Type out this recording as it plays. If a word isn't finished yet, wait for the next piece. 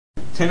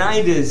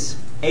Tonight is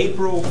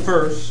April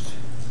 1st.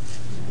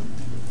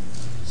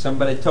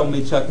 Somebody told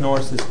me Chuck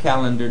Norris's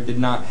calendar did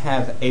not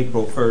have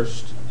April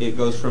 1st. It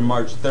goes from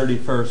March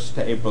 31st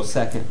to April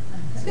 2nd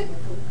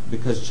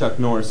because Chuck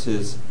Norris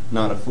is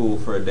not a fool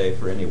for a day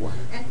for anyone.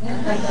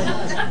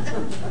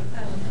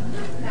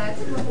 That's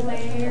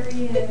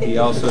hilarious. He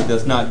also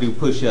does not do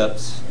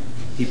push-ups.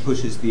 He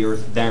pushes the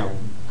earth down.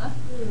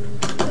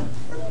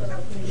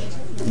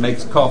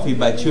 Makes coffee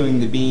by chewing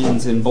the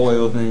beans and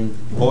boiling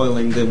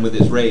them with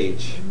his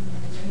rage.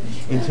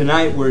 And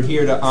tonight we're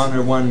here to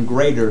honor one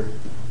greater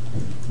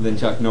than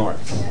Chuck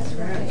Norris. That's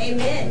right.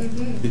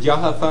 Amen. Did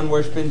y'all have fun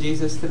worshiping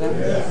Jesus today?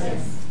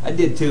 Yes. I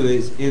did too.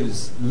 It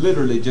was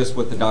literally just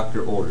what the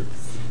doctor ordered.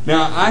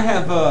 Now I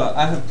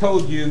have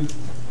told you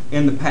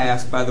in the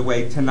past, by the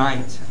way,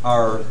 tonight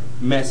our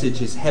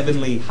message is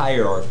Heavenly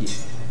Hierarchy.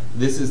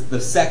 This is the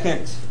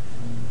second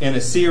in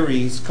a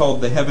series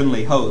called The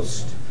Heavenly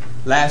Host.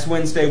 Last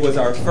Wednesday was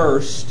our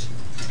first,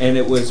 and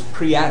it was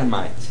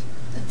pre-Adamite.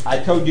 I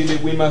told you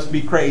that we must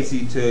be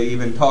crazy to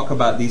even talk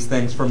about these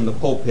things from the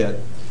pulpit.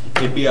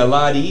 It'd be a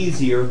lot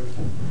easier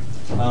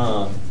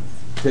to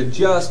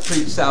just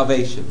preach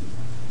salvation.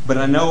 But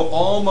I know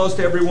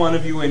almost every one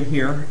of you in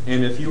here,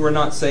 and if you are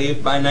not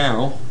saved by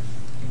now,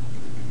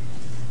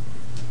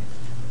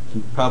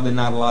 probably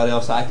not a lot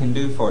else I can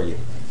do for you.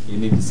 You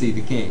need to see the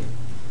King.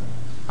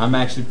 I'm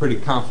actually pretty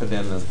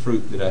confident in the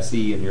fruit that I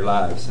see in your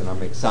lives, and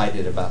I'm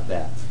excited about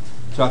that.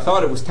 So I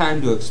thought it was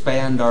time to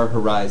expand our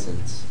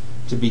horizons,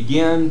 to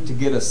begin to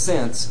get a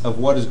sense of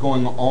what is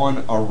going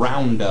on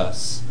around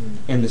us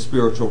in the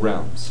spiritual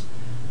realms.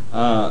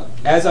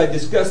 As I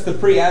discussed the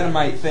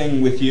pre-Adamite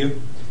thing with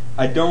you,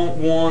 I don't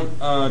want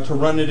to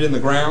run it in the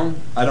ground.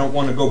 I don't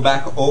want to go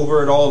back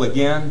over it all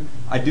again.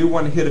 I do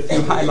want to hit a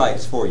few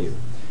highlights for you.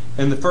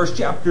 In the first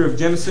chapter of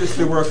Genesis,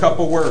 there were a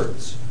couple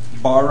words,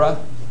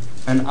 bara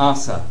and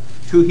asa.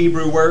 Two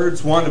Hebrew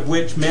words, one of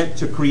which meant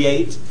to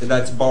create.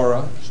 That's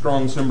bara,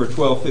 Strong's number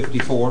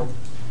 1254.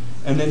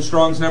 And then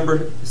Strong's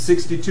number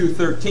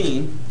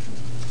 6213,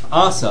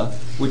 asa,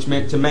 which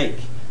meant to make.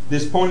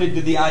 This pointed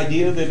to the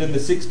idea that in the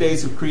 6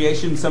 days of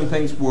creation, some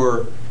things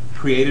were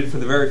created for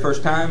the very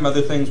first time,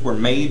 other things were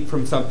made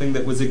from something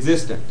that was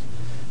existent.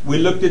 We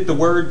looked at the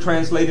word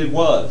translated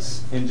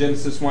was in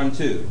Genesis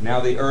 1:2. Now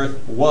the earth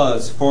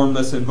was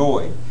formless and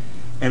void.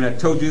 And I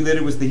told you that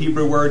it was the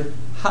Hebrew word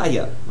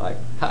haya, like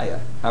haya,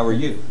 how are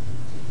you?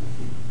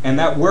 And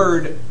that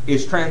word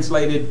is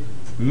translated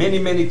many,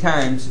 many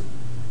times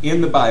in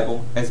the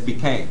Bible as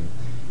became.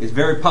 It's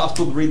very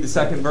possible to read the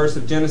second verse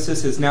of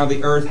Genesis as now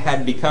the earth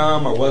had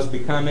become or was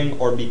becoming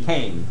or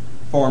became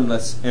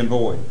formless and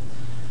void.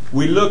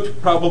 We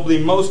looked probably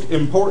most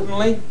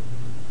importantly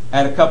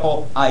at a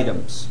couple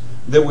items.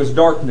 There was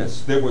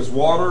darkness, there was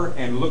water,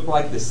 and looked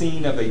like the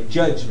scene of a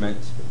judgment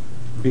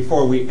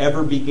before we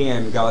ever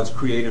began God's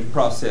creative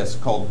process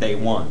called Day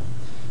One.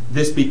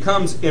 This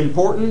becomes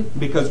important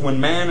because when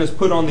man is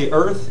put on the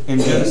earth in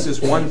Genesis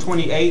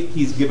 1:28,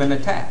 he's given a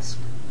task.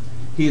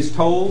 He is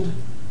told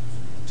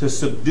to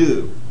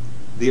subdue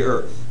the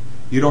earth.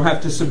 You don't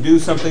have to subdue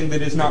something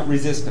that is not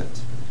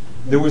resistant.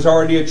 There was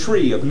already a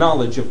tree of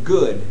knowledge of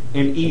good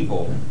and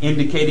evil,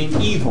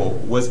 indicating evil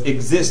was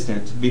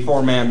existent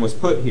before man was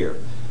put here.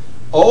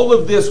 All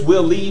of this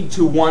will lead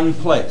to one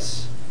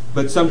place.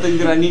 But something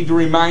that I need to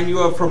remind you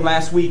of from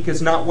last week is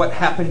not what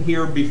happened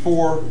here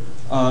before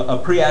a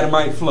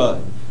pre-Adamite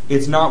flood.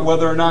 It's not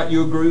whether or not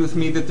you agree with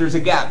me that there's a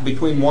gap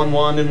between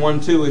 1:1 and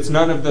 1:2. It's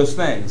none of those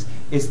things.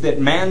 It's that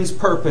man's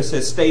purpose,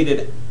 as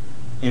stated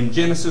in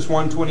Genesis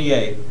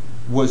 1:28,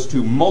 was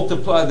to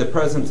multiply the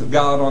presence of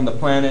God on the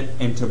planet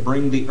and to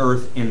bring the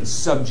earth in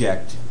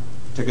subject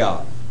to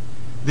God.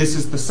 This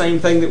is the same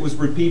thing that was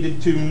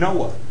repeated to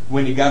Noah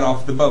when he got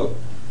off the boat.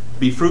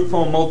 Be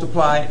fruitful and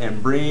multiply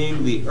and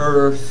bring the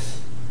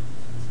earth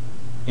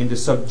into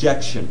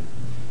subjection.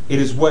 It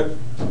is what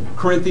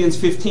Corinthians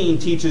 15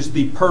 teaches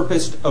the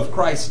purpose of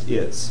Christ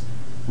is.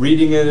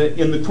 Reading it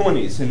in the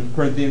 20s in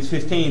Corinthians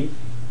 15,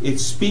 it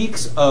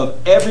speaks of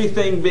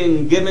everything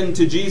being given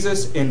to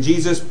Jesus and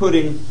Jesus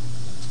putting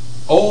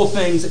all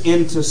things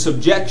into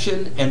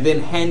subjection and then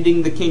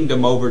handing the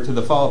kingdom over to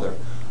the Father.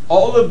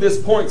 All of this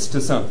points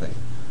to something.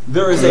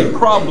 There is a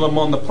problem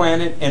on the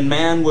planet and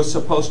man was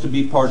supposed to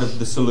be part of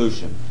the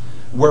solution.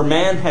 Where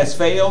man has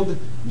failed,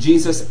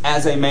 Jesus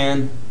as a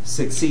man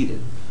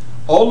succeeded.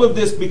 All of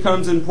this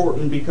becomes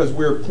important because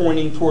we're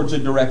pointing towards a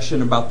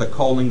direction about the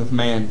calling of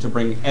man to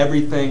bring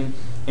everything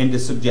into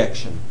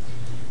subjection.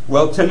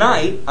 Well,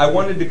 tonight I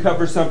wanted to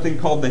cover something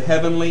called the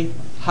Heavenly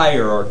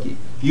Hierarchy.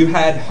 You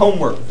had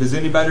homework. Does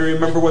anybody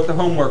remember what the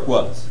homework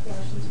was?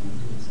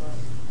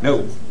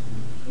 No.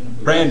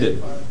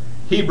 Brandon.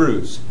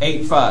 Hebrews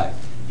 8:5.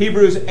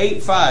 Hebrews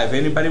 8:5.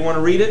 Anybody want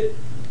to read it?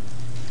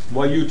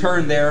 While you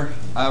turn there,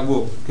 I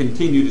will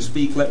continue to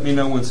speak. Let me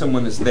know when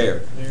someone is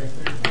there.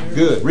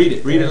 Good. Read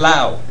it. Read it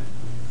loud.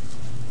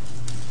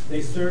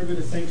 They serve at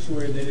a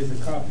sanctuary that is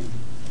a copy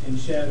and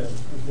shadow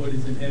of what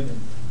is in heaven.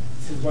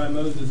 This is why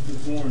Moses was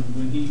warned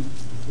when he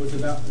was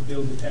about to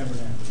build the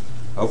tabernacle.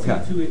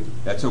 Okay.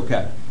 That's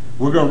okay.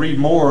 We're going to read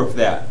more of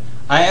that.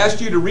 I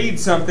asked you to read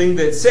something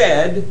that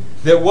said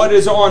that what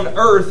is on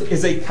earth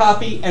is a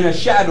copy and a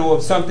shadow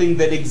of something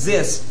that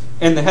exists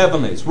in the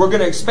heavenlies. We're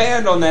going to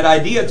expand on that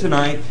idea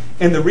tonight,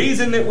 and the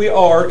reason that we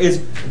are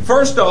is,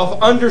 first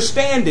off,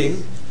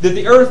 understanding that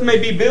the earth may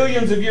be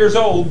billions of years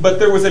old, but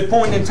there was a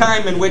point in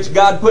time in which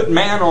God put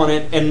man on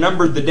it and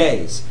numbered the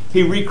days.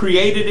 He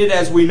recreated it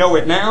as we know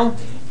it now,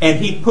 and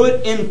He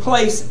put in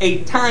place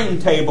a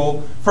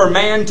timetable for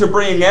man to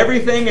bring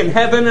everything in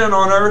heaven and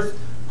on earth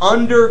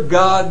under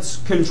God's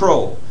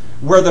control.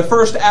 Where the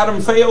first Adam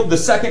failed, the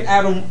second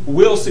Adam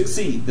will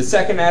succeed. The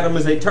second Adam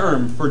is a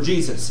term for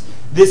Jesus.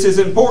 This is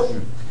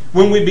important.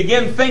 When we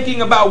begin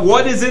thinking about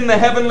what is in the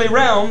heavenly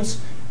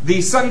realms,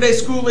 the Sunday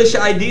schoolish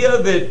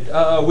idea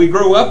that we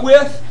grew up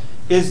with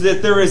is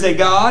that there is a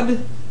God,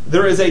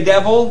 there is a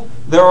devil,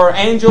 there are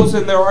angels,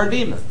 and there are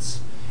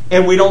demons.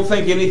 And we don't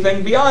think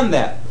anything beyond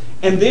that.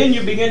 And then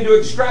you begin to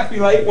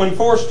extrapolate, when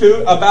forced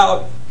to,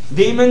 about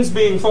demons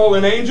being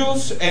fallen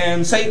angels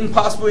and Satan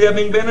possibly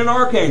having been an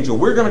archangel.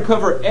 We're going to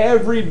cover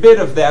every bit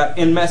of that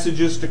in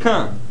messages to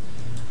come.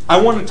 I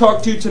want to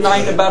talk to you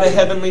tonight about a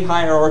heavenly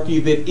hierarchy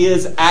that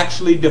is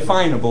actually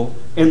definable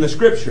in the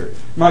Scripture.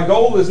 My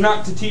goal is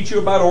not to teach you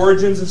about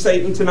origins of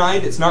Satan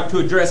tonight. It's not to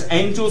address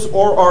angels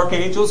or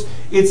archangels.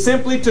 It's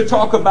simply to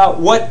talk about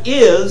what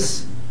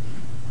is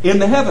in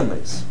the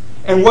heavenlies.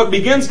 And what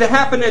begins to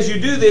happen as you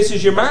do this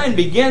is your mind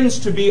begins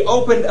to be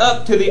opened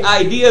up to the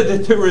idea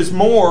that there is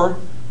more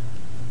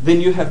than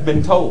you have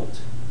been told.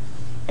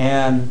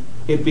 And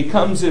it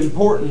becomes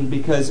important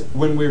because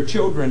when we're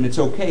children, it's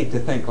okay to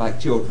think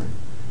like children.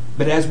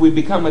 But as we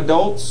become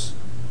adults,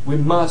 we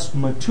must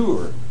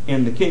mature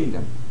in the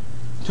kingdom.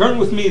 Turn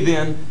with me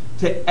then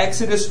to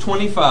Exodus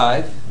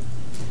 25.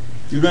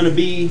 You're going to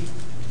be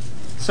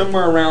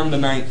somewhere around the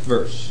 8th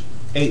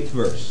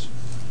verse.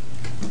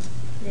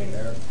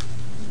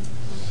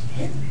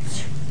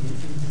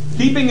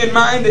 Keeping in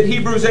mind that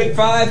Hebrews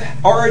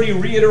 8:5 already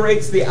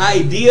reiterates the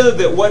idea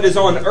that what is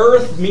on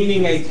earth,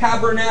 meaning a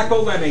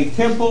tabernacle and a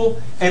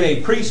temple and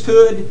a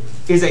priesthood,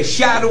 is a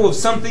shadow of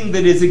something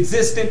that is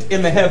existent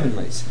in the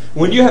heavenlies.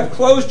 When you have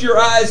closed your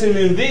eyes and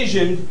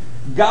envisioned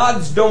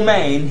God's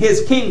domain,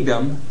 His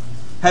kingdom,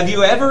 have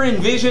you ever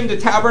envisioned a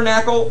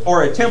tabernacle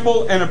or a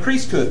temple and a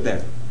priesthood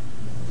there?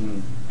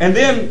 And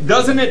then,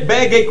 doesn't it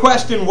beg a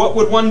question, what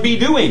would one be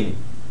doing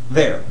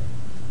there?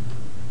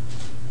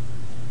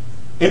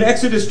 In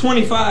Exodus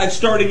 25,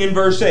 starting in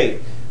verse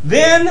 8,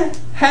 "Then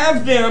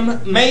have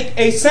them make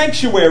a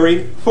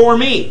sanctuary for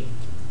me."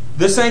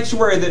 The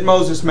sanctuary that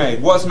Moses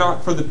made was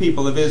not for the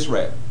people of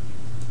Israel.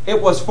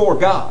 It was for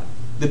God.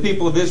 The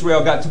people of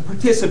Israel got to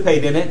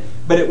participate in it,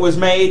 but it was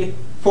made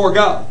for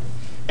God.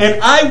 "And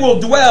I will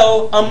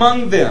dwell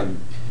among them.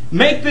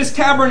 Make this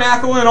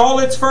tabernacle and all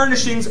its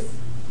furnishings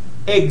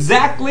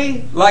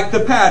exactly like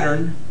the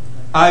pattern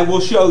I will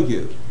show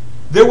you."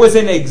 There was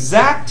an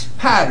exact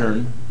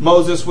pattern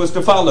Moses was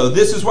to follow.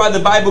 This is why the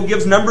Bible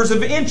gives numbers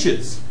of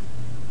inches.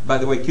 By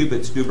the way,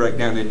 cubits do break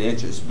down into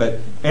inches. But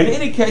in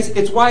any case,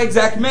 it's why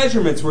exact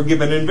measurements were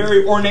given in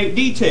very ornate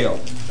detail.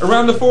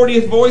 Around the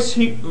 40th verse,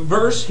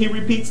 he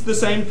repeats the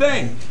same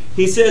thing.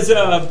 He says,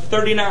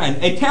 39,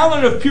 "A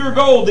talent of pure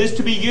gold is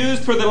to be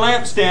used for the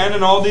lampstand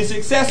and all these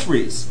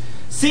accessories.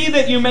 See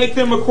that you make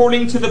them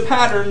according to the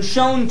pattern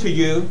shown to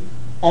you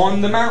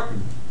on the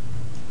mountain."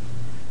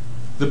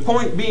 The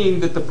point being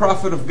that the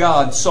prophet of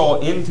God saw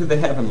into the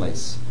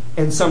heavenlies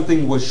and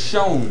something was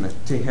shown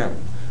to him.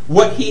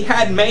 What he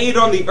had made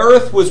on the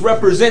earth was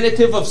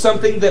representative of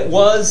something that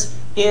was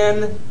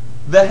in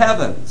the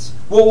heavens.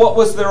 Well, what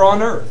was there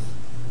on earth?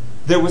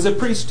 There was a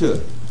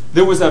priesthood.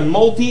 There was a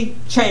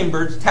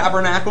multi-chambered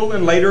tabernacle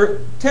and later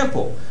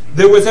temple.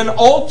 There was an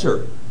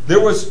altar. There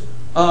was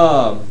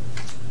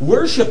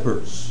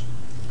worshipers.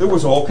 There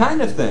was all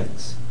kind of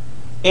things.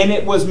 And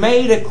it was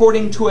made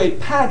according to a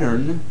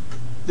pattern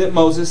that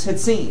Moses had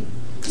seen.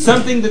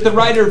 Something that the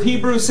writer of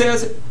Hebrews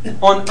says,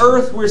 on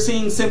earth we're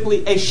seeing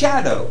simply a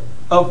shadow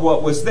of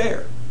what was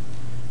there.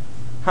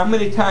 How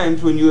many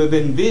times when you have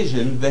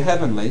envisioned the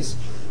heavenlies,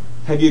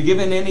 have you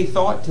given any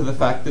thought to the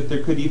fact that there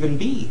could even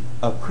be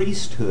a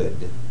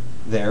priesthood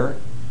there?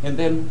 And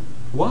then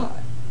why?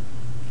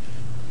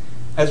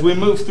 As we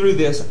move through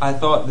this, I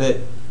thought that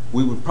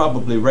we would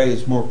probably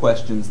raise more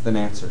questions than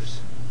answers.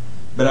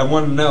 But I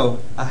want to know,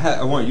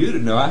 I want you to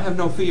know, I have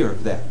no fear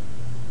of that.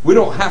 We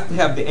don't have to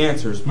have the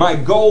answers. My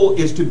goal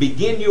is to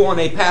begin you on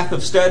a path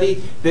of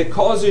study that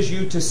causes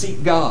you to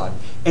seek God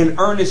and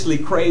earnestly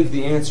crave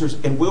the answers,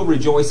 and we'll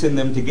rejoice in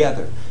them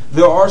together.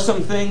 There are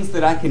some things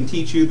that I can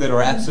teach you that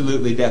are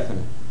absolutely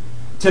definite.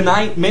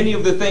 Tonight, many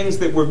of the things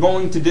that we're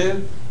going to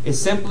do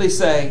is simply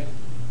say,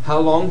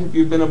 how long have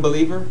you been a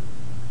believer?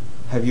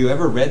 Have you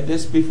ever read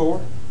this before?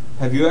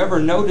 Have you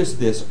ever noticed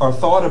this or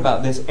thought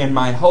about this? And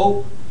my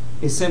hope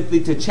is simply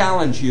to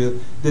challenge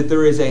you that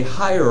there is a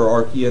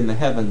hierarchy in the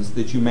heavens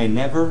that you may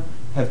never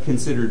have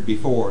considered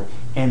before.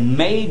 And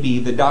maybe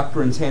the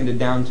doctrines handed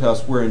down to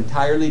us were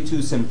entirely too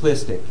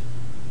simplistic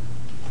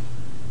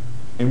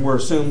and were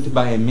assumed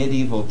by a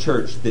medieval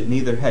church that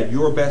neither had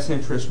your best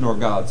interest nor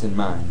God's in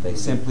mind. They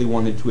simply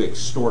wanted to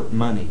extort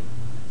money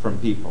from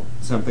people,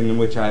 something in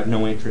which I have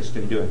no interest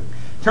in doing.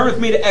 Turn with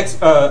me to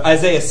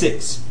Isaiah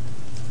 6.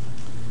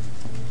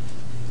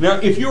 Now,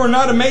 if you are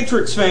not a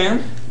Matrix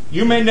fan,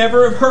 you may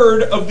never have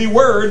heard of the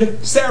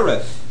word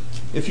seraph.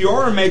 If you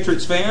are a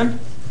Matrix fan,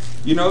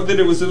 you know that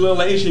it was a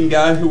little Asian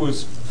guy who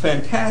was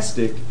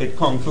fantastic at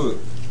Kung Fu.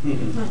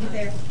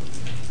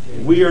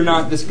 We are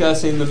not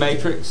discussing the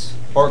Matrix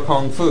or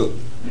Kung Fu.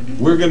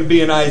 We're going to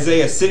be in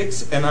Isaiah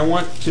 6, and I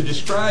want to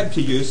describe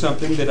to you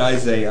something that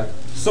Isaiah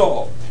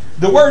saw.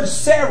 The word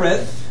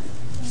seraph,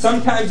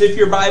 sometimes if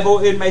your Bible,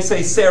 it may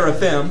say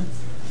seraphim.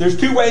 There's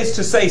two ways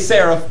to say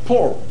seraph,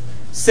 plural.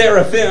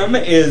 Seraphim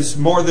is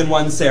more than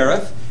one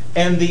seraph,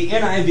 and the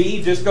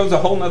NIV just goes a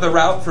whole other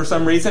route for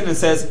some reason and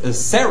says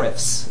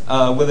seraphs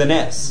with an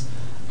S.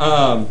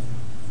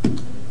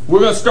 We're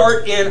going to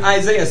start in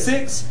Isaiah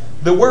 6.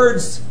 The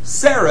words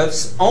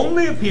seraphs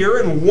only appear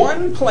in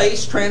one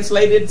place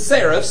translated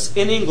seraphs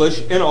in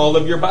English in all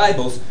of your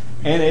Bibles,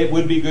 and it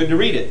would be good to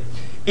read it.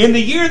 In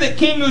the year that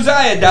King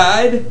Uzziah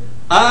died,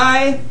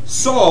 I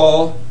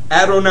saw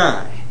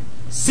Adonai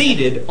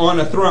seated on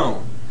a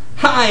throne,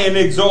 high and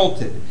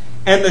exalted,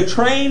 and the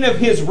train of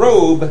his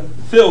robe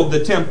filled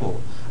the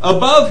temple.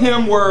 Above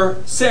him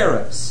were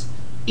seraphs,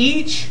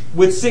 each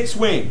with 6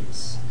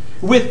 wings.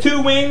 With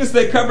 2 wings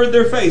they covered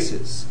their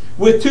faces,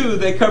 with 2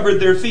 they covered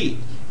their feet,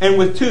 and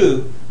with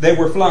 2 they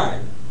were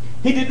flying.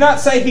 He did not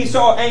say he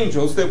saw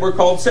angels that were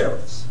called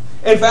seraphs.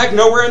 In fact,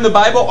 nowhere in the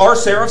Bible are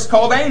seraphs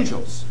called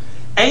angels.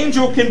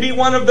 Angel can be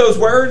one of those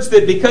words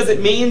that because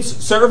it means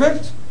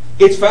servant,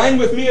 it's fine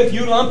with me if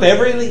you lump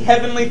every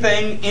heavenly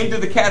thing into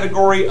the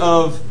category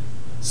of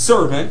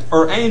servant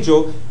or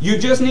angel. You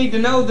just need to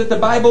know that the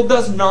Bible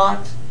does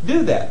not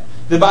do that.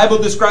 The Bible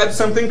describes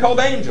something called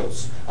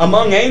angels.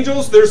 Among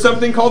angels, there's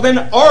something called an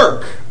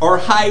arch or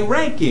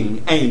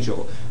high-ranking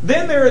angel.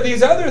 Then there are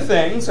these other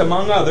things,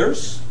 among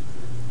others,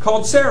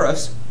 called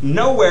seraphs.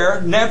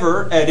 Nowhere,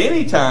 never, at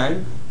any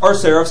time, are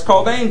seraphs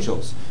called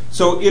angels.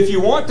 So if you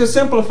want to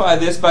simplify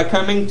this by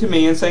coming to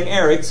me and saying,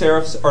 Eric,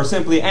 seraphs are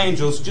simply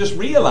angels, just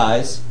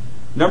realize,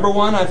 number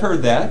one, I've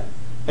heard that.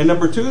 And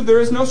number two, there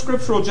is no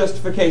scriptural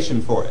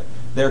justification for it.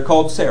 They're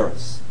called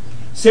seraphs.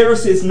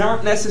 Seraphs is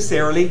not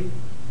necessarily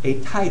a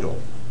title.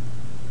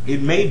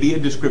 It may be a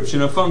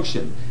description of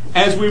function.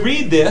 As we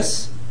read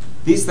this,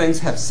 these things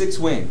have 6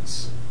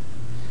 wings.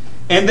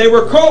 And they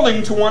were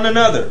calling to one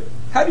another.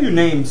 How do you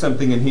name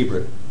something in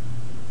Hebrew?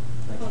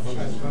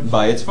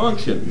 By its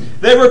function.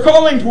 They were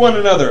calling to one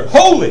another,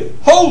 Holy,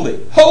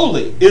 holy,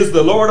 holy is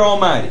the Lord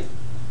Almighty.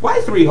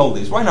 Why 3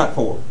 holies? Why not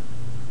 4?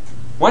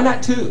 Why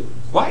not 2?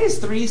 Why is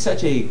 3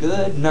 such a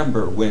good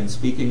number when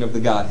speaking of the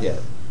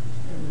Godhead?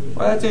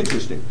 Well, that's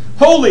interesting.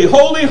 Holy,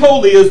 holy,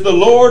 holy is the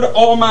Lord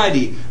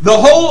Almighty. The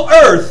whole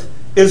earth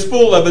is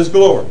full of His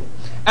glory.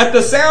 At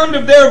the sound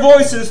of their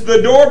voices,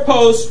 the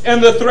doorposts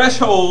and the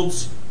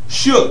thresholds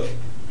shook,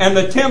 and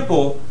the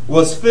temple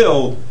was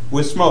filled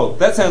with smoke.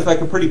 That sounds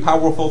like a pretty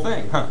powerful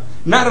thing, huh?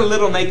 Not a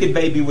little naked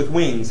baby with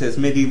wings, as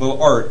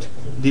medieval art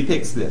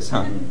depicts this,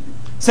 huh?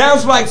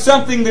 Sounds like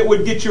something that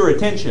would get your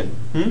attention.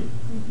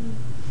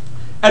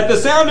 At the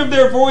sound of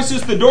their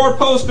voices, the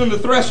doorpost and the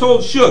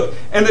threshold shook,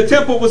 and the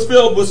temple was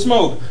filled with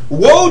smoke.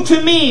 Woe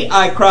to me,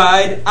 I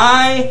cried,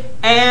 I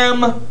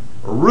am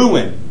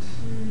ruined.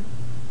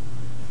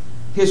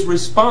 His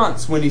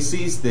response when he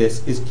sees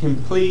this is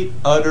complete,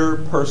 utter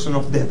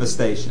personal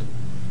devastation.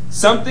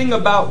 Something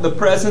about the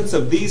presence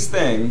of these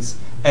things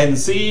and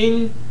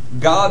seeing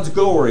God's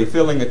glory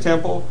filling a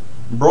temple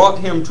brought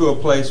him to a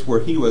place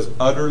where he was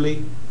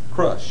utterly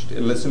crushed.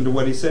 And listen to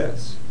what he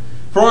says.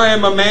 For I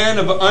am a man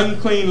of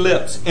unclean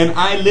lips, and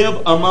I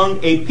live among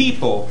a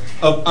people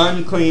of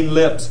unclean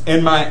lips,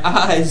 and my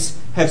eyes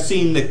have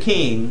seen the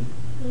King.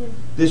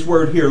 This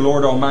word here,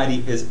 Lord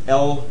Almighty, is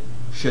El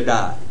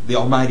Shaddai, the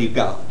Almighty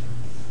God.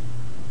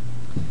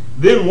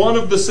 Then one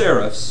of the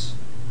seraphs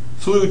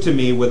flew to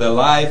me with a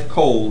live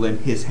coal in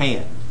his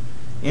hand.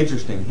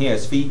 Interesting. He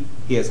has feet,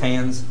 he has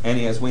hands, and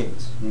he has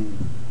wings.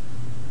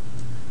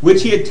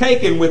 Which he had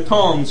taken with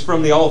tongs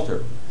from the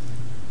altar.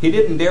 He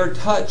didn't dare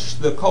touch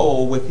the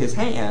coal with his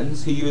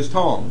hands. He used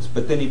tongs,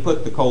 but then he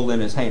put the coal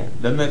in his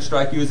hand. Doesn't that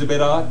strike you as a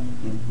bit odd?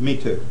 Me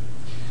too.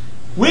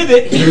 With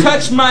it, he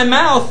touched my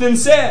mouth and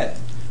said,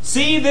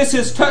 See, this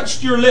has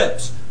touched your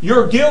lips.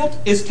 Your guilt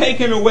is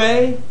taken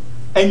away,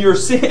 and your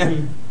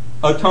sin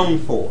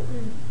atoned for.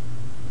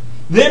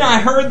 Then I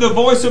heard the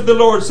voice of the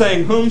Lord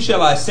saying, Whom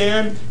shall I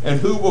send,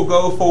 and who will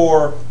go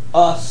for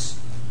us?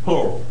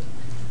 Plural.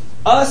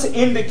 Us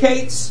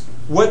indicates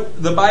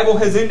what the Bible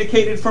has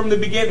indicated from the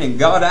beginning.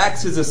 God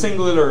acts as a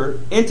singular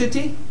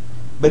entity,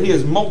 but He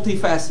is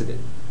multifaceted.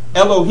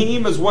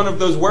 Elohim is one of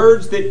those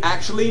words that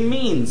actually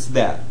means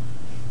that.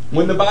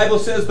 When the Bible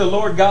says the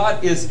Lord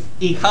God is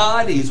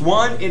Echad, He's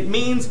one, it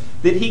means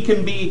that He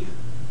can be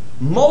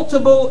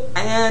multiple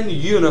and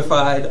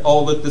unified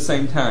all at the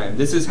same time.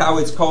 This is how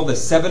it's called a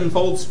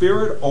sevenfold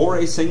spirit or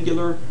a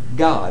singular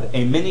God,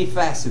 a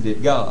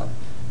many-faceted God.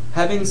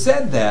 Having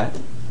said that,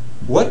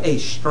 what a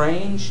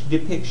strange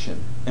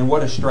depiction And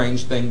what a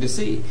strange thing to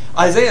see.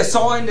 Isaiah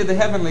saw into the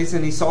heavenlies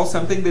and he saw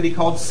something that he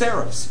called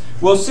seraphs.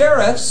 Well,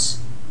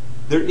 seraphs,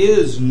 there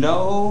is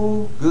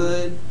no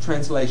good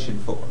translation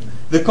for.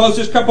 The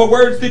closest couple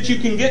words that you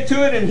can get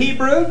to it in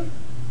Hebrew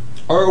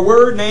are a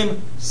word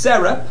named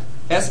seraph,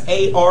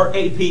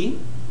 S-A-R-A-P,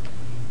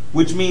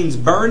 which means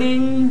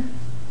burning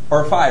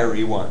or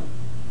fiery one.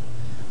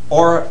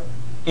 Or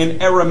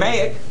in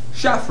Aramaic,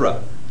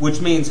 shafra, which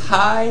means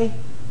high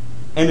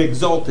and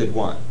exalted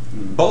one.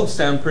 Both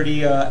sound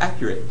pretty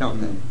accurate, don't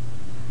they?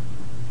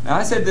 Now,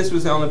 I said this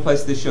was the only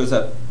place this shows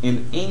up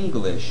in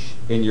English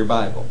in your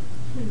Bible.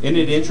 Isn't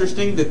it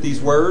interesting that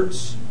these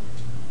words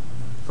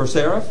for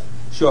seraph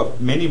show up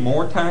many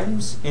more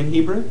times in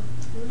Hebrew?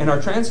 And our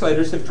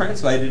translators have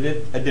translated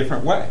it a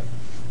different way.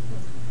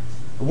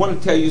 I want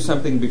to tell you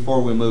something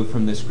before we move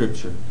from this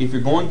scripture. If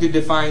you're going to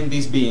define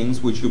these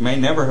beings, which you may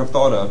never have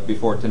thought of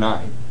before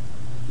tonight,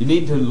 you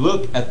need to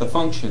look at the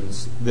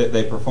functions that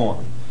they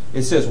perform.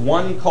 It says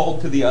one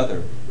called to the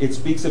other. It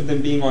speaks of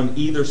them being on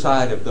either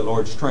side of the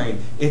Lord's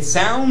train. It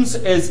sounds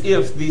as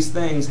if these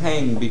things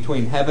hang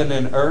between heaven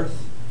and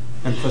earth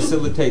and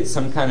facilitate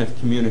some kind of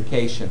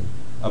communication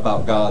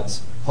about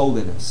God's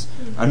holiness.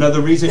 Another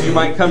reason you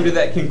might come to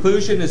that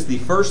conclusion is the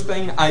first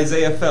thing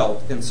Isaiah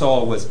felt and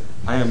saw was,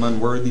 I am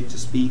unworthy to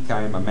speak,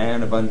 I am a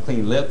man of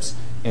unclean lips.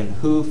 And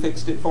who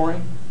fixed it for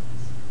him?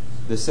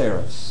 The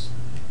seraphs,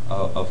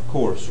 of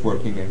course,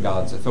 working in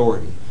God's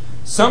authority.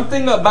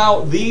 Something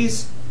about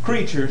these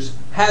creatures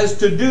has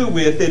to do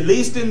with, at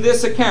least in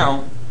this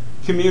account,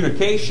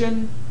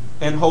 communication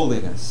and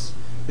holiness.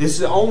 This is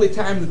the only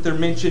time that they're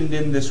mentioned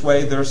in this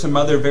way. There are some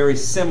other very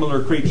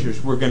similar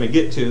creatures we're going to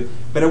get to,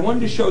 but I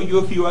wanted to show you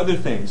a few other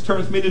things. Turn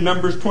with me to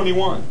Numbers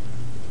 21.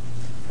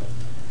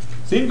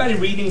 Is anybody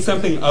reading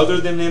something other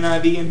than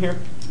NIV in here?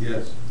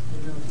 Yes.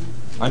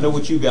 I know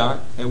what you got.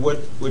 And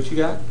what you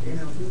got?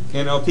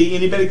 NLT.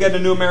 Anybody got a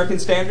New American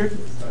Standard?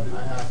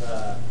 I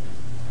have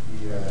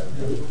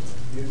the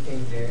New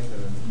King James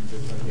and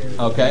this one here.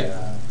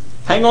 Okay.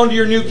 Hang on to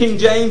your New King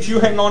James. You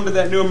hang on to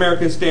that New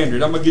American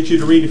Standard. I'm going to get you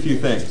to read a few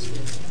things.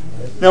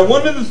 Now,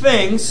 one of the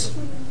things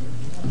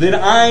that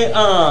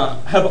I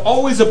have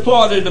always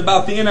applauded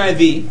about the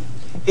NIV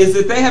is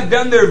that they have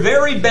done their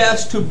very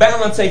best to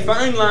balance a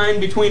fine line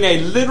between a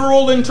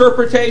literal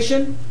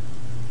interpretation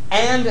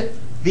and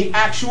the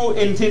actual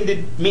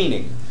intended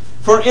meaning.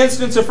 For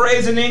instance, a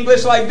phrase in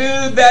English like,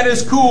 dude, that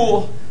is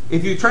cool.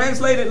 If you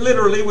translate it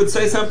literally, would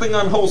say something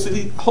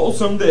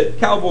unwholesome that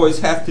cowboys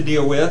have to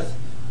deal with.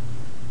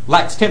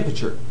 Lacks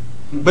temperature.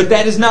 But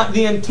that is not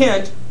the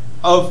intent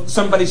of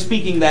somebody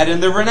speaking that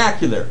in their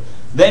vernacular.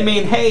 They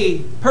mean, hey,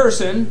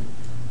 person,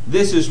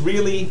 this is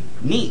really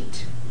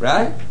neat,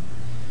 right?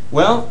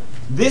 Well,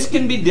 this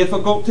can be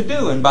difficult to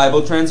do in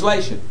Bible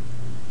translation,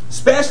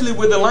 especially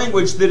with a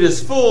language that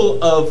is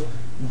full of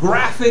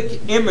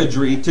graphic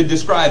imagery to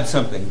describe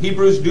something.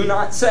 Hebrews do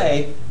not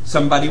say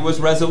somebody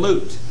was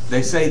resolute.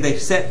 They say they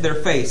set their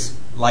face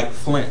like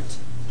flint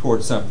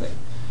towards something.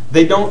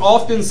 They don't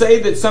often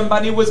say that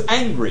somebody was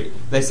angry.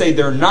 They say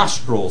their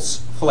nostrils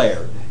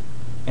flared.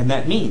 And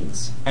that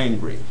means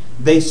angry.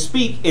 They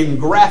speak in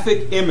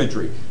graphic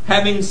imagery.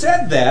 Having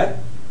said that,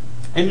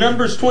 in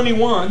Numbers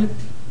 21,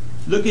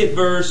 look at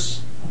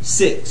verse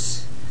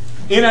 6.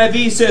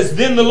 NIV says,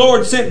 Then the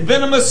Lord sent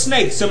venomous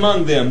snakes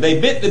among them. They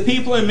bit the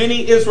people and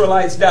many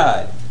Israelites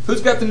died.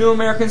 Who's got the New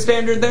American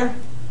Standard there?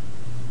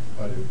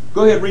 I do.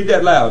 Go ahead, read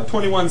that loud.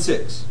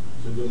 21:6.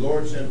 So the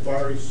Lord sent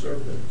fiery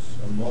serpents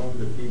among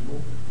the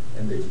people,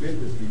 and they bit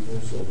the people,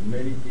 so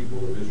many people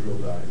of Israel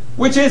died.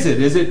 Which is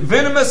it? Is it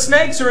venomous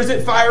snakes or is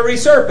it fiery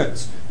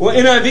serpents? Well,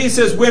 NIV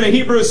says when a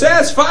Hebrew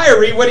says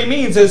fiery, what he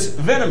means is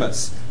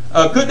venomous.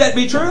 Could that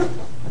be true?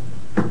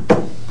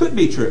 Could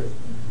be true.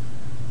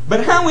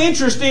 But how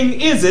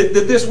interesting is it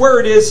that this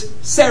word is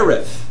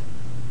seraph?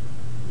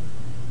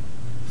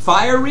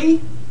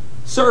 Fiery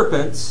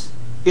serpents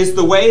is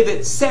the way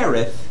that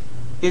seraph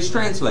is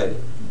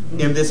translated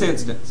in this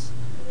instance.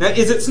 Now,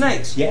 is it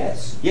snakes?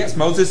 Yes. Yes,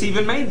 Moses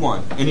even made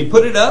one. And he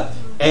put it up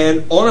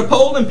and on a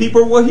pole and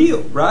people were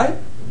healed, right?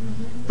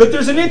 But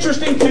there's an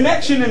interesting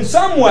connection in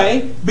some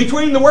way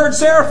between the word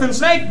seraph and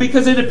snake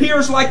because it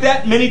appears like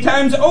that many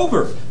times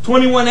over.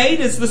 21:8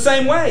 is the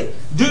same way.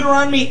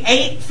 Deuteronomy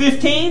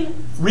 8:15,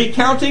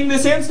 recounting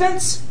this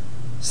instance,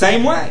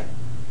 same way.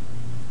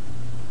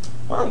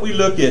 Why don't we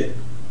look at,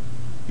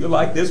 you'll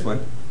like this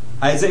one,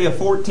 Isaiah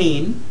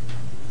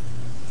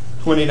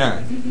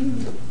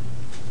 14:29.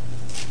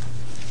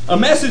 A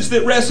message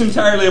that rests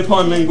entirely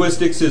upon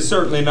linguistics is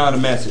certainly not a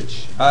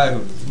message.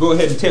 I'll go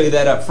ahead and tell you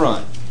that up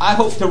front. I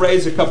hope to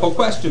raise a couple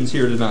questions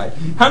here tonight.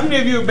 How many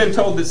of you have been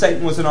told that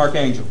Satan was an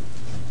archangel?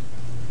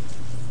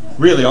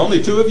 Really,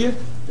 only 2 of you?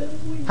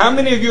 How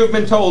many of you have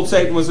been told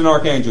Satan was an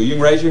archangel? You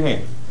can raise your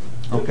hand.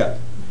 Okay.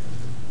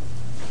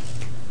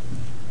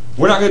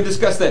 We're not going to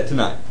discuss that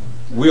tonight.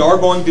 We are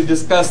going to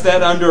discuss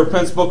that under a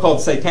principle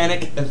called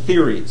satanic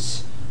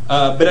theories.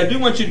 But I do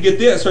want you to get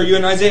this. Are you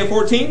in Isaiah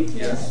 14?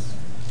 Yes.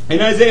 In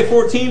Isaiah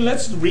 14,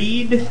 let's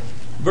read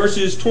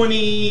verses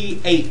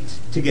 28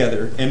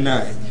 together and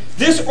 9.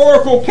 This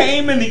oracle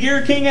came in the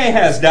year King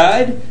Ahaz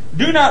died.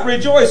 Do not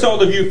rejoice,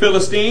 all of you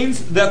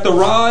Philistines, that the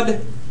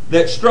rod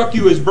that struck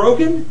you is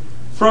broken.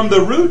 From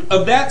the root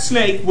of that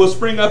snake will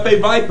spring up a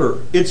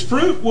viper. Its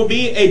fruit will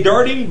be a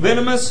darting,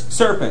 venomous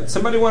serpent.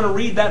 Somebody want to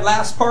read that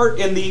last part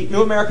in the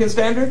New American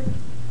Standard?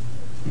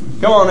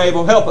 Come on,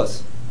 Abel, help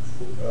us.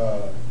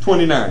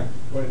 29.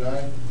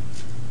 29.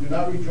 Do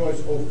not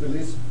rejoice, O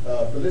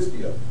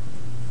Philistia,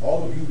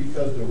 all of you,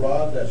 because the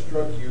rod that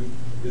struck you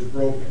is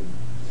broken.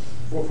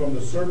 For from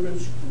the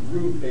serpent's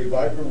root a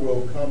viper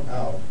will come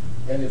out,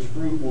 and its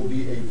fruit will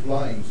be a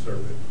flying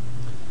serpent.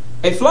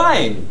 A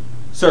flying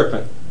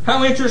serpent.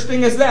 How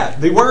interesting is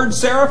that? The word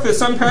seraph is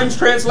sometimes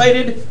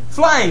translated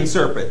flying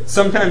serpent,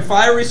 sometimes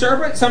fiery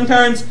serpent,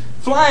 sometimes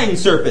flying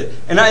serpent.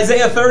 In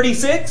Isaiah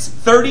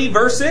 30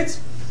 verse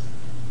 6,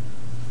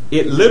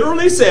 it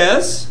literally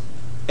says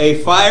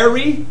a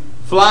fiery,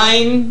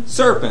 flying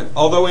serpent,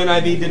 although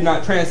NIV did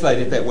not translate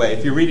it that way.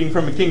 If you're reading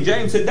from a King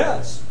James, it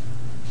does.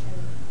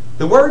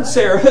 The word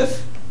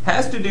seraph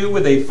has to do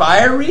with a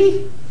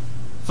fiery,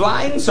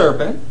 flying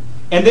serpent.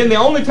 And then the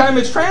only time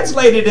it's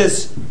translated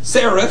as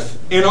seraph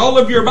in all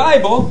of your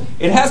Bible,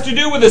 it has to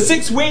do with a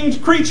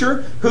six-winged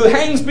creature who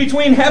hangs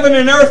between heaven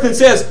and earth and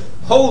says,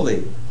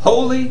 Holy,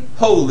 holy,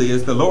 holy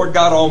is the Lord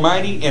God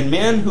Almighty, and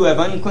men who have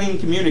unclean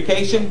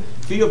communication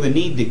feel the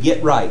need to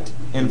get right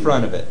in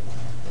front of it.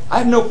 I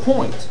have no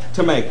point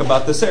to make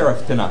about the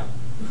seraph tonight.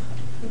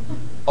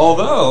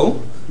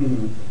 Although,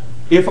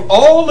 if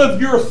all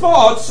of your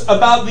thoughts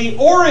about the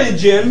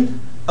origin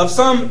of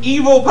some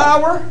evil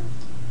power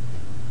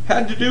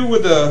had to do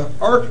with the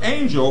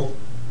archangel,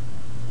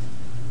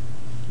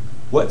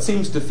 what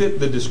seems to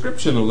fit the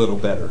description a little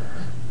better?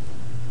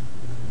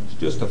 It's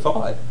just a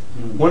thought.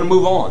 Want to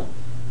move on.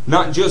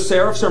 Not just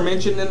seraphs are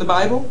mentioned in the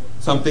Bible.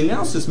 Something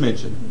else is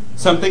mentioned.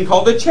 Something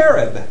called a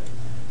cherub.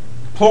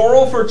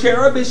 Plural for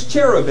cherub is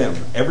cherubim.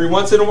 Every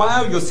once in a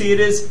while you'll see it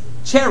as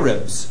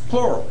cherubs,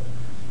 plural.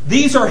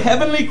 These are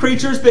heavenly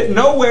creatures that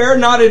nowhere,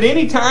 not at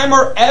any time,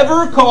 are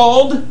ever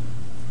called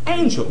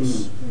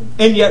angels.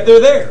 And yet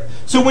they're there.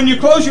 So when you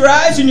close your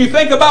eyes and you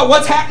think about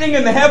what's happening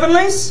in the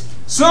heavenlies,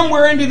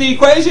 somewhere into the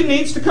equation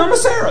needs to come a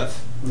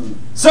seraph.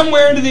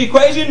 Somewhere into the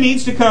equation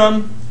needs to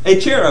come a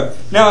cherub.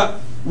 Now,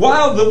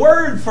 while the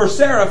word for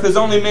seraph is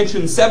only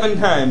mentioned 7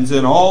 times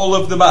in all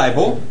of the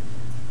Bible,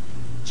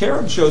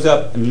 cherub shows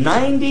up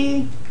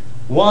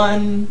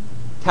 91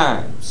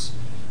 times.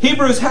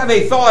 Hebrews have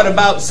a thought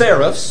about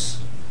seraphs.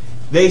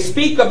 They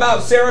speak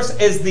about seraphs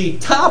as the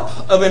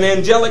top of an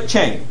angelic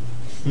chain.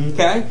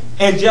 Okay?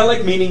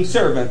 Angelic meaning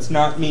servants,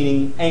 not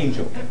meaning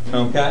angel.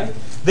 Okay?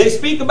 They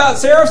speak about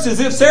seraphs as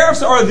if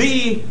seraphs are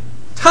the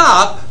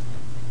top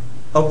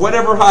of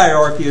whatever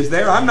hierarchy is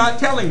there. I'm not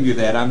telling you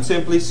that. I'm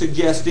simply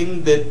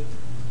suggesting that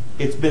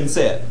it's been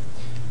said.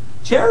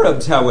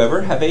 Cherubs,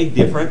 however, have a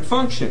different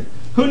function.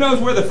 Who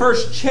knows where the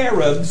first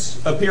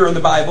cherubs appear in the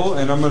Bible?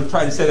 And I'm going to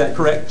try to say that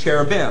correct.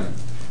 Cherubim.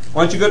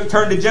 Why don't you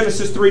turn to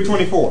Genesis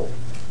 3:24.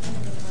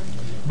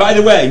 By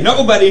the way,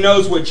 nobody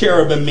knows what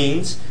cherubim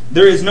means.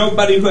 There is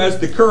nobody who has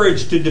the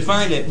courage to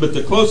define it, but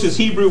the closest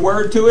Hebrew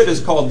word to it is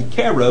called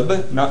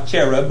cherub, not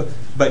cherub,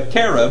 but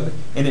cherub,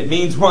 and it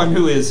means one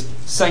who is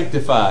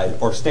sanctified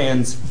or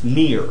stands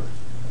near.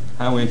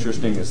 How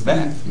interesting is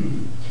that?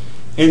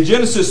 In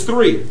Genesis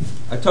 3,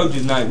 I told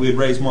you tonight we'd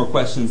raise more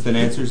questions than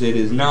answers. It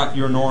is not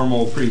your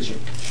normal preaching.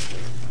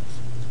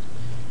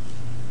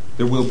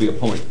 There will be a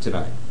point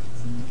tonight.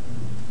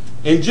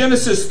 In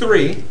Genesis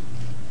 3,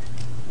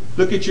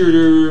 look at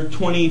your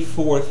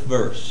 24th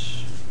verse.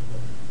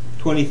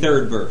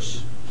 23rd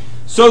verse.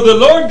 So the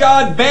Lord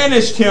God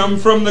banished him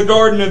from the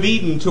Garden of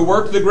Eden to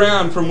work the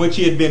ground from which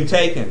he had been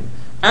taken.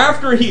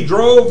 After he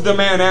drove the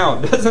man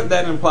out, doesn't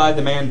that imply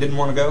the man didn't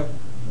want to go?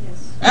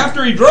 Yes.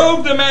 After he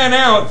drove the man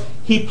out,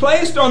 he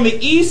placed on the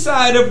east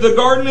side of the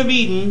Garden of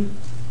Eden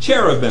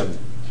cherubim.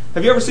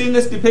 Have you ever seen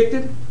this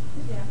depicted?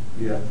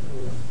 Yeah.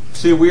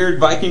 See a weird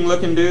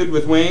Viking-looking dude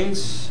with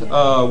wings, with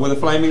a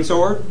flaming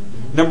sword?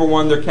 Number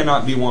one, there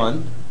cannot be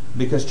one,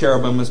 because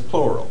cherubim is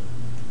plural.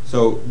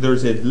 So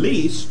there's at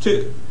least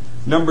 2.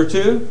 Number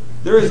 2,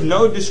 there is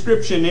no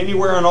description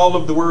anywhere in all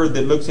of the Word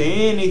that looks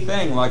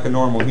anything like a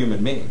normal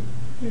human being.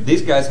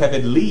 These guys have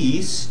at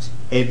least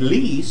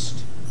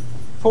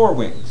 4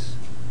 wings,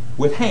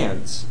 with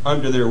hands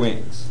under their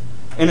wings.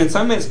 And in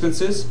some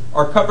instances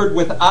are covered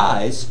with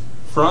eyes,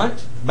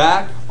 front,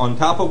 back, on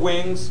top of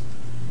wings,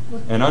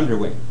 and under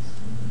wings.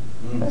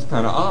 That's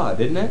kind of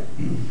odd, isn't it?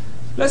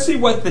 Let's see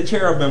what the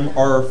cherubim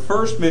are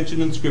first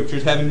mentioned in the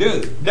Scriptures having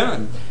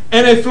done.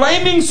 And a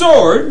flaming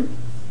sword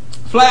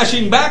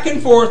flashing back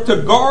and forth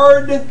to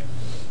guard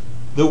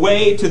the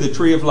way to the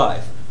tree of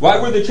life. Why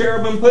were the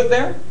cherubim put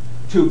there?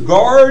 To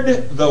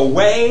guard the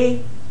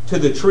way to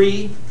the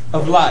tree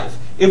of life.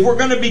 If we're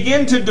going to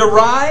begin to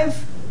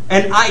derive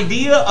an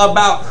idea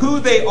about who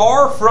they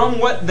are from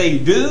what they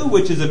do,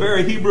 which is a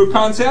very Hebrew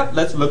concept,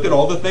 let's look at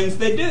all the things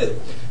they do.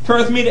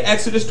 Turn with me to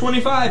Exodus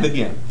 25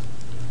 again.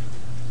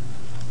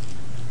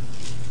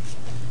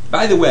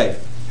 By the way,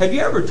 have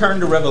you ever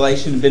turned to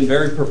Revelation and been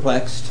very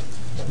perplexed?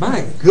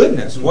 My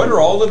goodness, what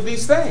are all of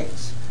these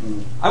things?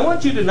 I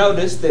want you to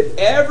notice that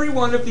every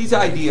one of these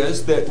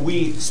ideas that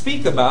we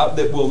speak about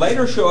that will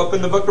later show up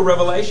in the book of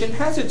Revelation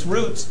has its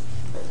roots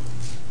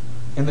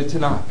in the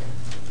Tanakh.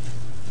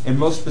 And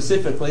most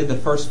specifically, the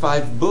first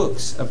 5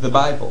 books of the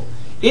Bible.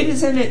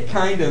 Isn't it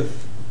kind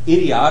of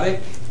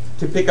idiotic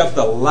to pick up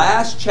the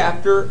last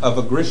chapter of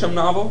a Grisham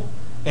novel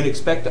and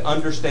expect to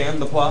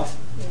understand the plot?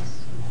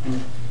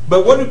 Yes.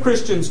 But what do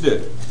Christians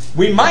do?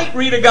 We might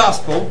read a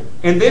gospel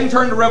and then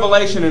turn to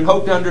Revelation and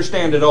hope to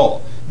understand it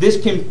all.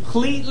 This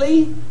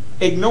completely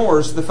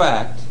ignores the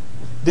fact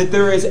that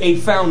there is a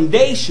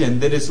foundation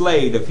that is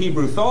laid of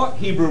Hebrew thought,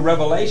 Hebrew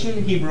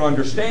revelation, Hebrew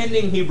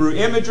understanding, Hebrew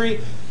imagery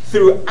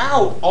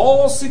throughout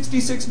all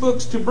 66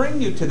 books to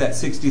bring you to that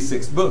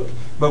 66th book.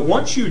 But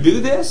once you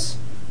do this,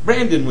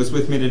 Brandon was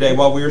with me today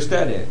while we were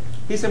studying.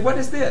 He said, "What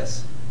is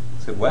this?"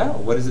 I said, "Well,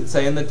 what does it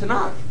say in the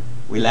Tanakh?"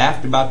 We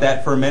laughed about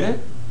that for a minute.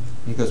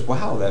 He goes,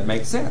 "Wow, that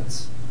makes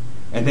sense."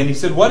 And then he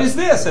said, "What is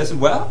this?" I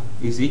said, "Well,"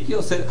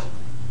 Ezekiel said,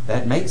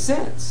 "that makes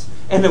sense."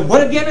 And then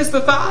what again is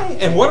the thigh?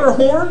 And what are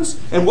horns?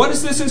 And what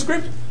is this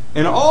inscription?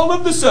 And all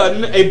of a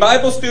sudden, a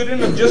Bible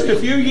student of just a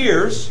few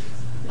years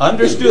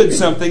understood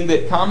something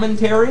that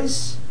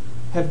commentaries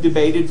have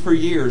debated for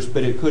years,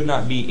 but it could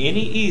not be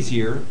any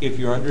easier if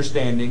your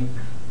understanding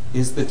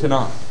is the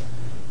Tanakh.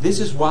 This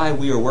is why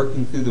we are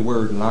working through the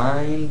Word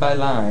line by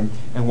line,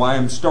 and why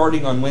I'm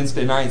starting on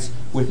Wednesday nights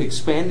with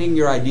expanding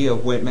your idea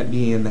of what it might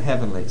be in the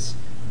heavenlies.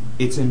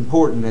 It's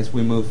important as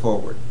we move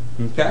forward.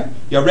 Okay?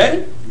 Y'all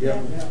ready? Yeah.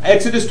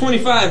 Exodus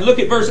 25, look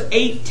at verse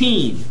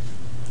 18.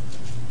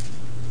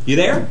 You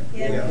there?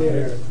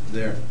 Yeah.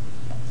 There.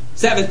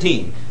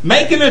 17.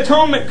 Make an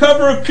atonement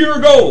cover of pure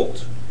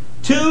gold,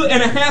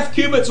 2.5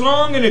 cubits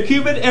long and 1.5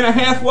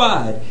 cubits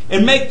wide.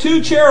 And make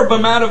 2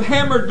 cherubim out of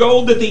hammered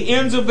gold at the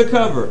ends of the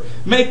cover.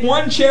 Make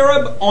 1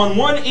 cherub on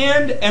one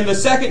end and the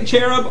second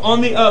cherub on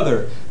the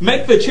other.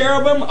 Make the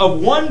cherubim of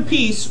one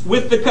piece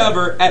with the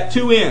cover at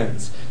 2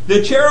 ends.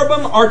 The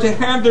cherubim are to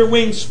have their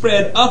wings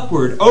spread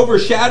upward,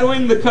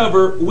 overshadowing the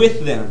cover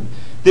with them.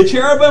 The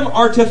cherubim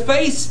are to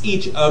face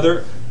each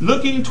other,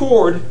 looking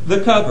toward the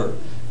cover.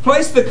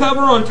 Place the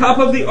cover on top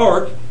of the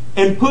ark,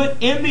 and put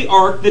in the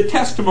ark the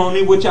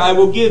testimony which I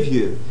will give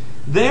you.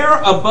 There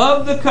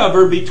above the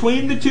cover,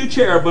 between the 2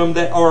 cherubim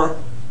that are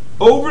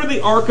over the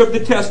ark of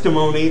the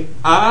testimony,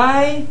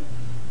 I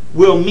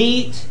will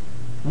meet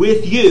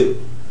with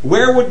you.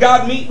 Where would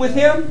God meet with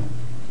him?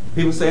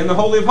 People say in the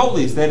Holy of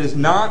Holies. That is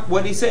not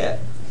what he said.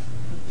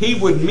 He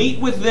would meet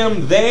with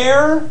them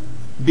there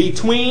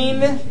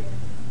between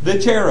the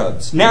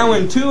cherubs. Now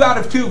in 2 out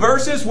of 2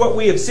 verses, what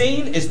we have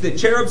seen is that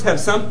cherubs have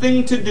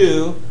something to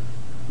do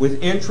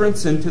with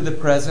entrance into the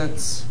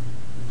presence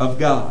of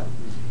God.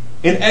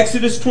 In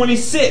Exodus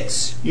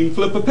 26, you can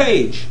flip a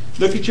page.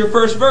 Look at your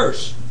first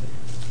verse.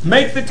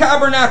 Make the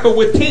tabernacle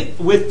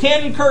with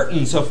 10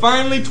 curtains of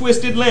finely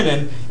twisted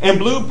linen and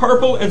blue,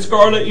 purple, and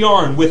scarlet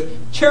yarn,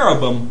 with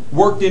cherubim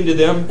worked into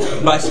them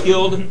by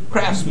skilled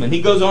craftsmen. He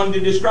goes on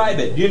to describe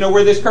it. Do you know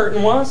where this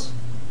curtain was?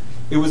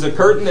 It was a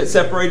curtain that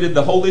separated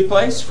the holy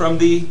place from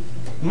the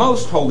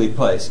most holy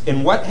place.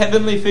 And what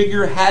heavenly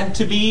figure had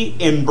to be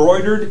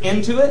embroidered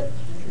into it?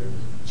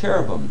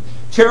 Cherubim.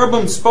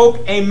 Cherubim spoke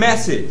a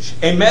message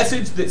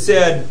that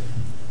said,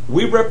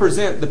 we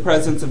represent the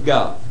presence of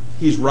God.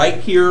 He's right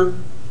here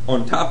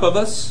on top of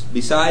us,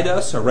 beside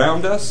us,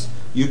 around us.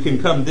 You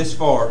can come this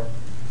far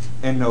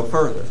and no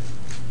further.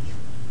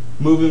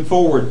 Moving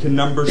forward to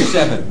number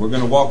 7. We're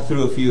going to walk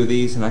through a few of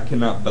these, and I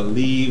cannot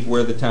believe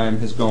where the time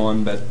has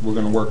gone, but we're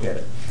going to work at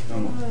it.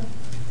 Number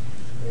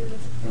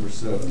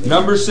 7.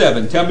 Number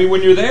 7. Tell me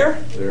when you're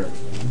there. There.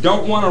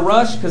 Don't want to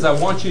rush because I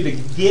want you to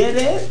get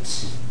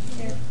it.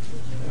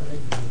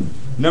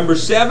 Number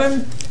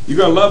 7. You're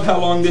going to love how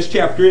long this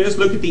chapter is.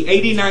 Look at the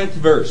 89th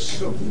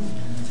verse.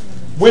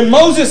 When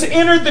Moses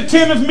entered the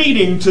tent of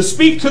meeting to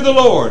speak to the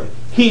Lord,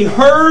 he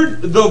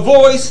heard the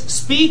voice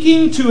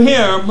speaking to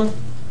him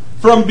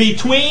from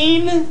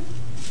between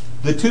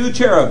the 2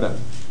 cherubim.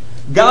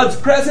 God's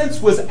presence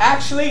was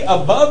actually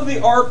above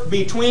the ark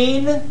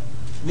between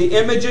the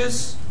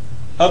images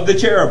of the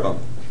cherubim.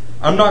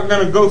 I'm not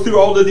going to go through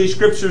all of these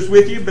scriptures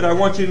with you, but I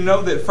want you to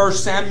know that 1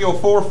 Samuel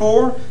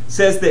 4:4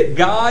 says that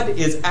God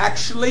is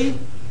actually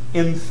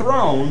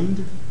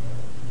enthroned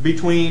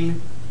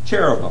between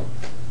cherubim.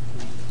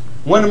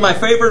 One of my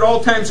favorite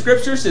all-time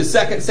scriptures is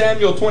 2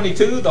 Samuel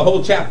 22, the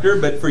whole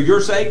chapter, but for your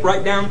sake,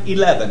 write down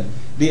 11,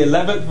 the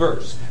 11th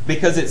verse,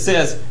 because it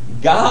says,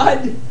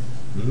 God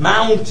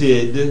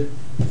mounted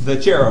the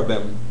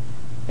cherubim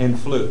and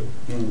flew.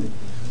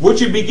 What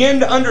you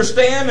begin to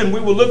understand, and we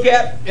will look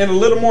at in a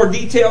little more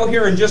detail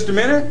here in just a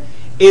minute,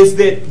 is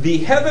that the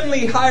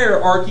heavenly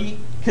hierarchy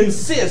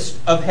consists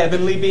of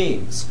heavenly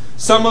beings.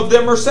 Some of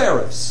them are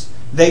seraphs.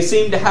 They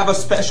seem to have a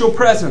special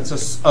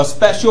presence, a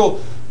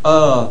special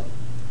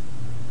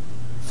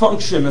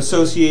function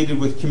associated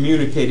with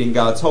communicating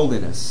God's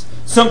holiness.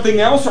 Something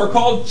else are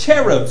called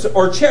cherubs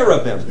or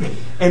cherubim.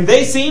 And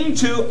they seem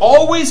to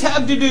always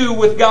have to do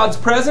with God's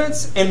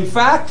presence. In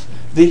fact,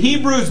 the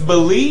Hebrews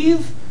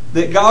believe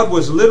that God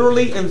was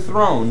literally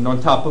enthroned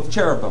on top of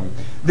cherubim.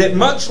 That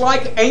much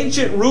like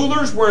ancient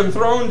rulers were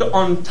enthroned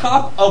on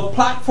top of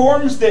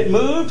platforms that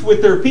moved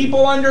with their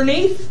people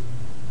underneath,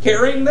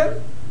 carrying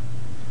them,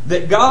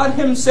 that God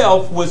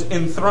Himself was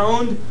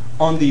enthroned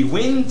on the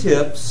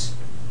wingtips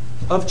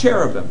of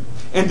cherubim.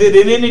 And that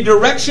in any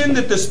direction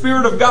that the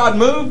Spirit of God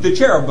moved, the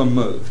cherubim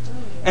moved.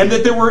 And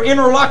that there were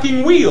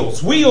interlocking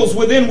wheels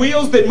within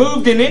wheels that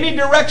moved in any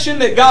direction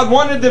that God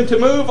wanted them to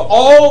move,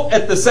 all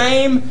at the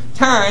same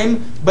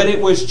time. But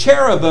it was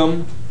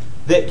cherubim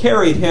that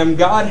carried Him.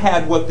 God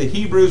had what the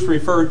Hebrews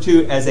referred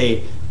to as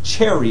a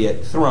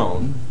chariot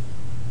throne,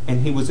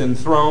 and He was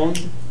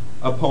enthroned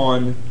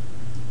upon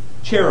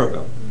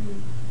cherubim.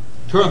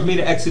 Turn with me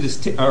to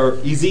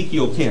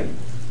Ezekiel 10.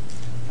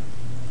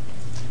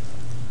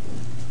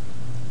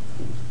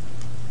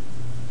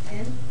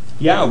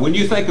 Yeah, when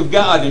you think of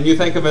God and you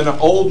think of an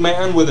old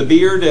man with a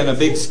beard and a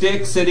big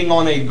stick sitting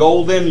on a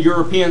golden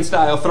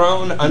European-style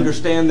throne,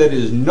 understand that it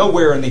is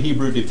nowhere in the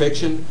Hebrew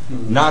depiction.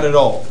 Not at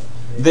all.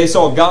 They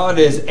saw God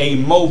as a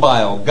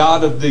mobile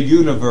God of the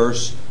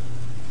universe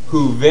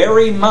who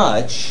very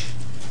much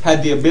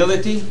had the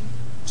ability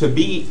to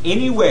be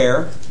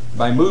anywhere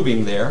by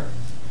moving there,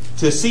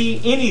 to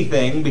see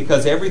anything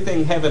because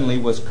everything heavenly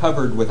was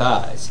covered with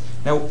eyes.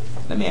 Now,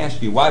 let me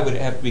ask you, why would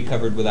it have to be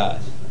covered with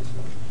eyes?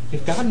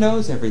 If God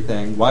knows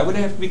everything, why would it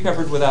have to be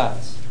covered with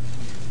eyes?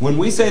 When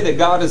we say that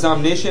God is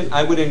omniscient,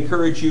 I would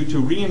encourage you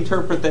to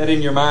reinterpret that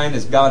in your mind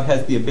as God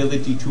has the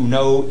ability to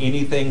know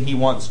anything He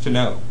wants to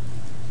know.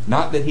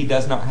 Not that He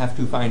does not have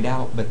to find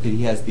out, but that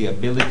He has the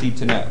ability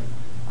to know.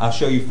 I'll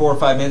show you 4 or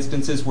 5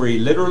 instances where He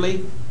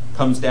literally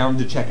comes down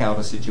to check out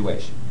a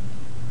situation.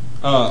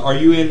 Are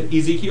you in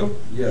Ezekiel?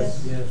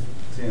 Yes.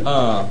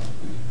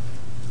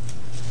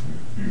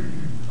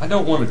 I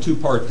don't want to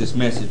two-part this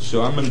message,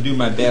 so I'm going to do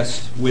my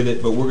best with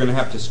it, but we're going to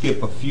have to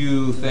skip a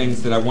few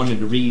things that I wanted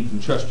to read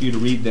and trust you to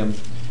read them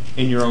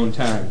in your own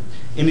time.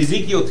 In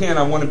Ezekiel 10,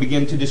 I want to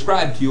begin to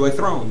describe to you a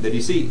throne that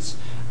he sees.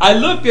 I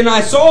looked and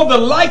I saw the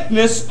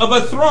likeness of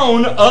a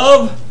throne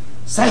of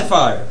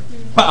sapphire.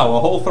 Wow, a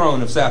whole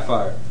throne of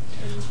sapphire.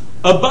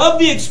 Above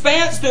the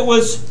expanse that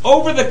was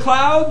over the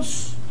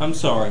clouds,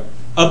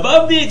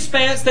 above the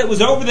expanse that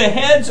was over the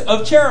heads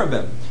of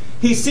cherubim.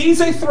 He sees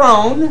a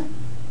throne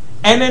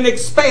and an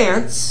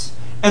expanse,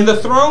 and the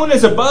throne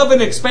is above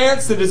an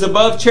expanse that is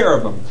above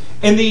cherubim.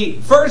 In the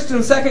 1st and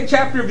 2nd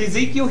chapter of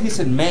Ezekiel, he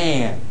said,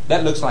 man,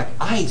 that looks like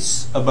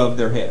ice above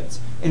their heads.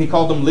 And he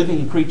called them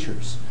living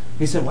creatures.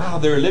 He said, wow,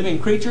 they're living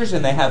creatures,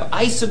 and they have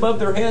ice above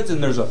their heads,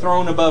 and there's a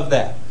throne above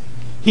that.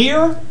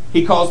 Here,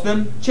 he calls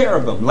them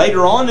cherubim.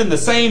 Later on in the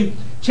same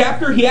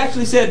chapter, he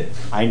actually said,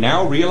 I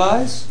now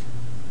realize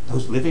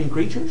those living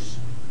creatures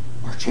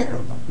are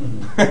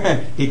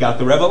cherubim. He got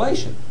the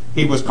revelation.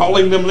 He was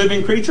calling them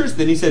living creatures,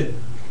 then he said,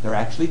 they're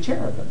actually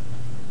cherubim.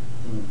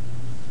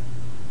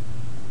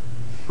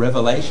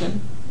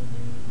 Revelation,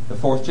 the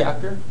 4th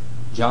chapter,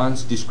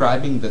 John's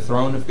describing the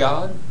throne of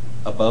God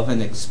above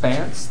an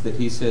expanse that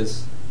he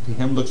says to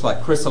him looks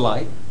like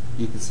chrysolite.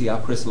 You can see how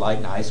chrysolite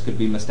and ice could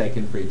be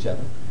mistaken for each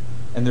other.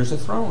 And there's a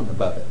throne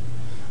above it.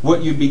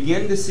 What you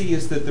begin to see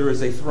is that there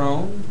is a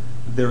throne,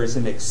 there is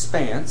an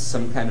expanse,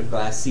 some kind of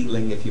glass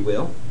ceiling, if you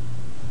will.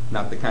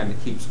 Not the kind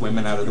that keeps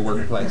women out of the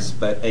workplace,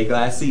 but a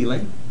glass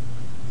ceiling.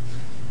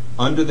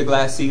 Under the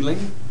glass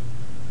ceiling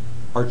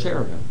are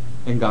cherubim,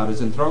 and God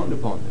is enthroned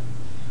upon them.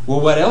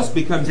 Well, what else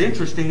becomes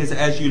interesting is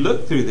as you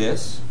look through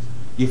this,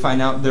 you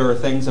find out there are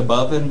things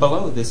above and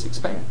below this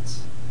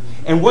expanse.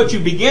 And what you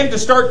begin to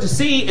start to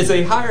see is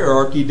a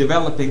hierarchy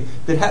developing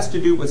that has to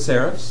do with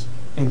seraphs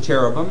and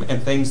cherubim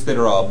and things that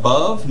are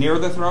above, near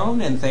the throne,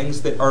 and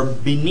things that are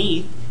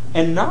beneath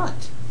and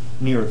not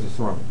near the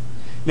throne.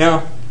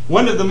 Now,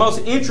 one of the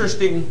most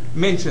interesting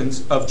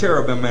mentions of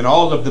cherubim in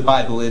all of the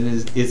Bible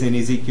is in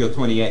Ezekiel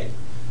 28.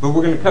 But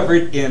we're going to cover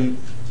it in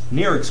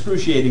near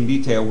excruciating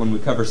detail when we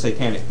cover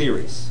satanic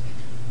theories.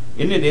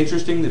 Isn't it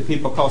interesting that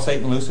people call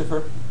Satan Lucifer?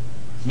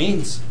 It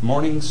means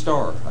morning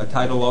star, a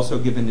title also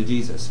given to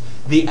Jesus.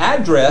 The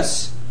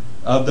address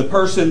of the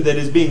person that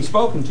is being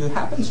spoken to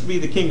happens to be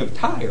the king of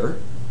Tyre.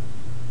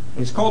 And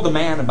he's called a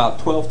man about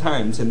 12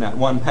 times in that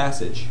one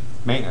passage.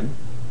 Man.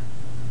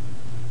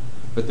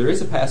 But there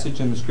is a passage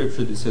in the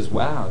scripture that says,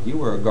 wow, you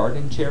were a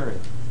guardian cherub.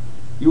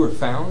 You were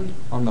found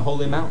on the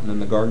holy mountain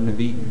in the Garden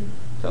of Eden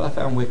till I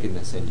found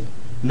wickedness in you.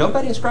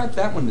 Nobody ascribes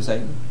that one to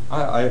Satan.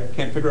 I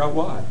can't figure out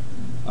why.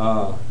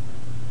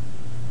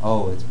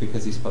 It's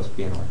because he's supposed to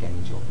be an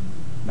archangel,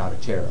 not a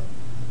cherub.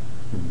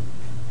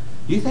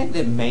 Do you think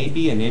that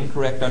maybe an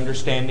incorrect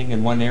understanding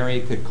in one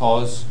area could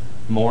cause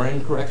more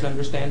incorrect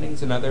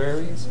understandings in other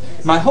areas?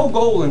 My whole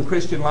goal in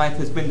Christian life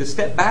has been to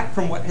step back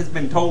from what has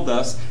been told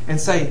us and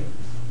say,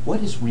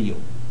 what is real?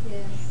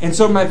 Yes. And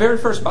so my very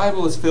first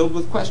Bible is filled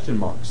with question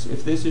marks.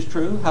 If this is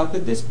true, how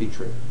could this be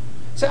true?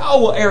 Say,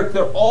 Eric,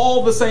 they're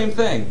all the same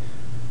thing.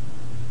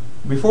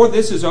 Before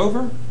this is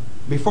over,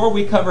 before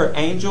we cover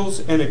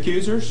angels and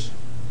accusers,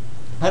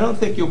 I don't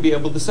think you'll be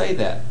able to say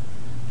that.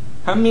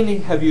 How many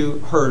have you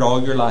heard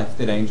all your life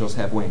that angels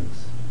have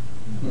wings?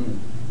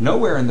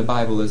 Nowhere in the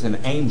Bible is an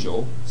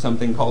angel,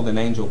 something called an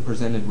angel,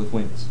 presented with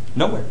wings.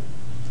 Nowhere.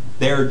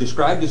 They are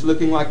described as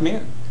looking like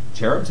men.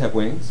 Cherubs have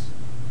wings.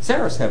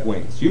 Seraphs have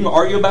wings. You can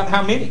argue about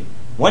how many.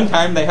 One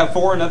time they have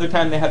 4, another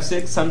time they have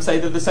 6. Some say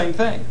they're the same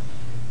thing.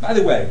 By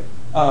the way,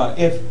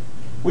 if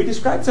we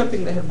described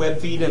something that had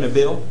webbed feet and a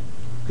bill,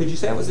 could you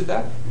say it was a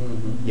duck?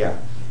 Mm-hmm. Yeah.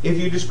 If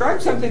you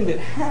described something that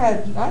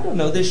had, I don't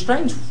know, this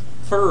strange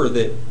fur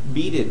that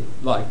beaded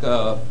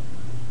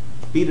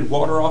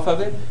water off of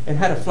it and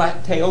had a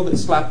flat tail that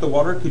slapped the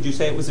water, could you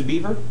say it was a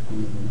beaver?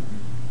 Mm-hmm.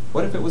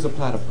 What if it was a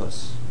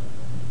platypus?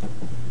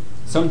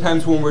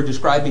 Sometimes when we're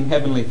describing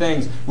heavenly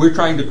things, we're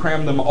trying to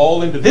cram them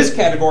all into this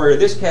category or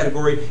this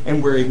category,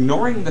 and we're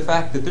ignoring the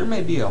fact that there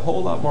may be a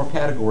whole lot more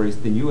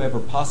categories than you ever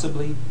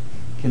possibly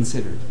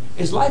considered.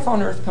 Is life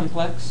on earth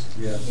complex?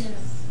 Yes.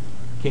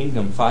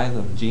 Kingdom,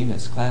 phylum,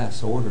 genus,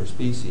 class, order,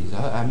 species.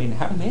 I mean,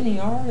 how many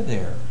are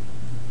there?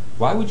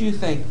 Why would you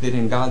think that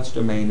in God's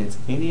domain it's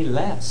any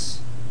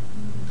less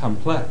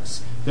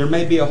complex? There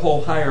may be a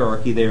whole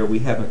hierarchy there we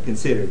haven't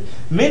considered.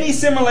 Many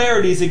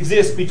similarities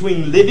exist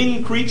between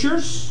living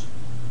creatures,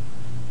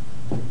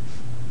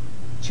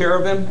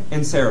 cherubim,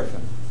 and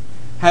seraphim.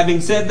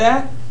 Having said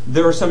that,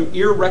 there are some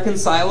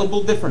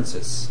irreconcilable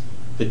differences.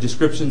 The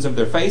descriptions of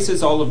their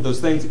faces, all of those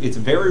things, it's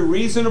very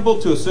reasonable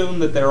to assume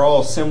that they're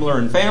all similar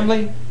in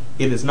family.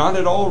 It is not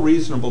at all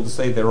reasonable to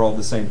say they're all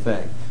the same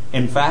thing.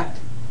 In fact,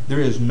 there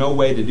is no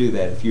way to do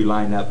that if you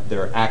line up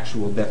their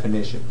actual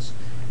definitions.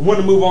 I want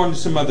to move on to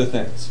some other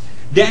things.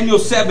 Daniel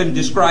 7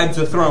 describes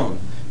a throne.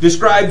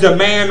 Describes a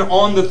man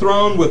on the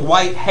throne with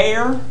white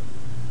hair,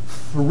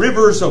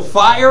 rivers of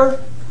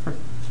fire,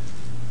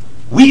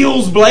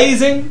 wheels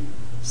blazing.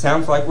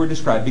 Sounds like we're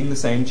describing the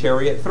same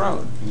chariot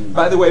throne.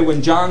 By the way,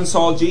 when John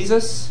saw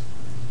Jesus,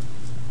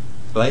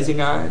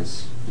 blazing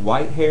eyes,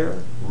 white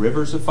hair,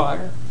 rivers of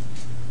fire,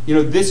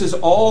 this is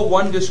all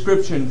one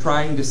description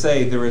trying to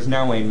say there is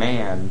now a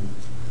man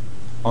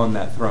on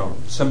that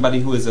throne.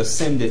 Somebody who has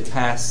ascended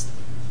past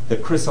the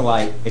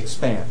chrysolite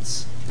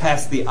expanse,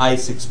 past the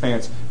ice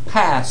expanse,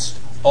 past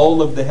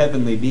all of the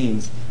heavenly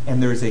beings,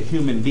 and there is a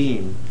human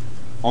being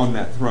on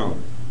that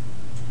throne.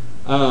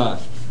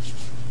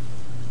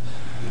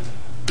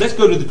 Let's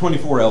go to the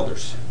 24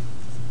 elders.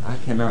 I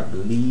cannot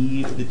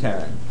believe the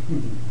time.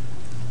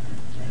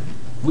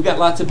 We got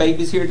lots of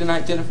babies here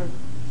tonight, Jennifer?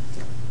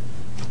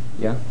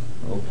 Yeah?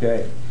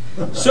 Okay.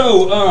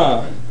 So,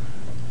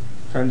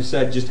 trying to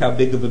decide just how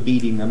big of a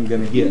beating I'm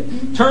going to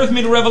get. Turn with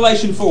me to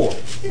Revelation 4.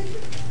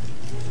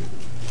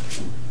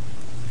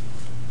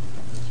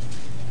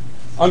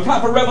 On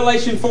top of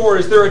Revelation 4,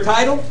 is there a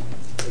title?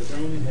 The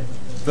throne in heaven.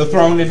 The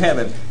throne in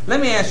heaven.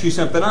 Let me ask you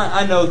something.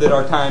 I know that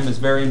our time is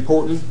very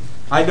important.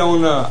 I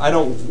don't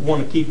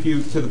want to keep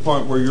you to the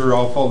point where you're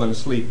all falling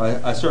asleep.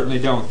 I certainly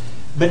don't.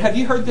 But have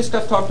you heard this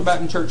stuff talked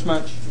about in church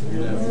much?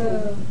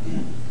 No.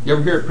 You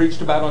ever hear it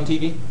preached about on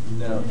TV?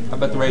 No. How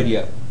about the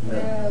radio?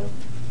 No.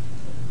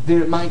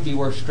 Then it might be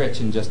worth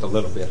stretching just a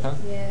little bit, huh?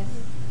 Yes.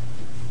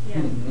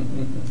 Yeah.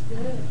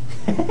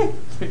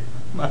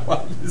 My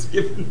wife is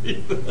giving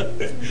me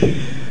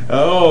the...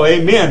 Oh,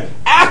 amen.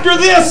 After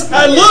this,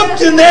 I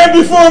looked, and there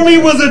before me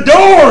was a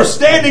door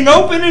standing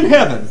open in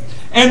heaven.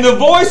 And the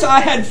voice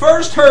I had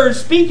first heard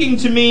speaking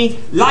to me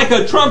like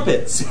a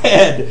trumpet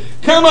said,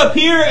 "Come up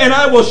here, and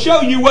I will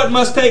show you what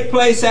must take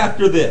place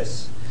after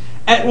this."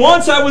 At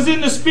once I was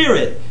in the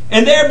Spirit,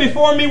 and there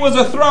before me was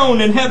a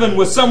throne in heaven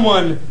with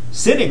someone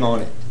sitting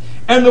on it.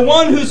 And the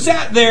one who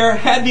sat there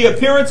had the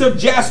appearance of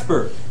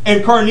jasper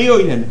and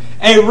carnelian.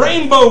 A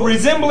rainbow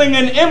resembling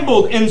an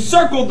emerald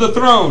encircled the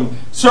throne.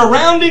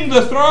 Surrounding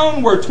the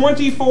throne were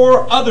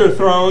 24 other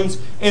thrones,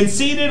 and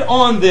seated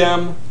on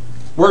them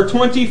were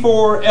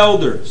 24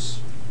 elders.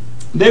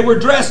 They were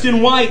dressed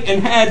in white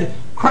and had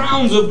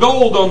crowns of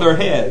gold on their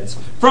heads.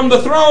 From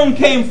the throne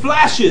came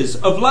flashes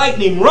of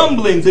lightning,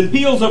 rumblings, and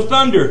peals of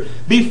thunder.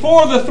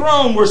 Before the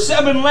throne were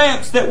 7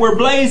 lamps that were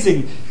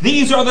blazing.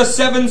 These are the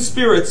 7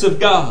 spirits of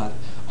God.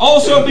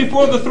 Also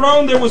before the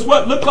throne there was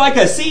what looked like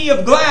a sea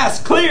of glass,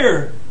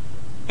 clear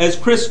as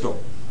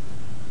crystal.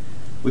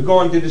 We're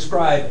going to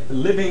describe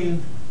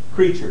living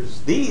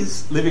creatures.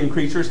 These living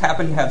creatures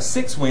happen to have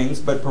 6 wings,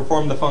 but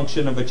perform the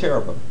function of a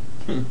cherubim.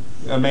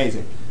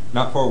 Amazing.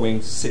 Not 4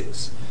 wings,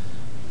 6.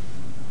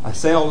 I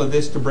say all of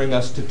this to bring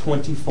us to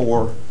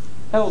 24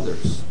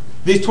 elders.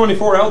 These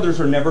 24 elders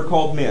are never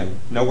called men,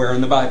 nowhere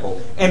in the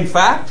Bible. In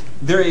fact,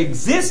 they're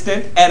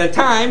existent at a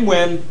time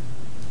when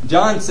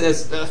John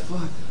says,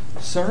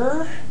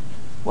 "Sir,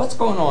 what's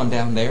going on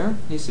down there?"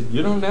 He said,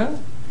 "You don't know?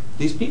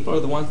 These people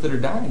are the ones that are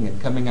dying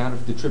and coming out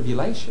of the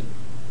tribulation."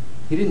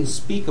 He didn't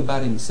speak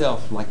about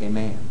himself like a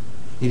man.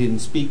 He didn't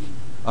speak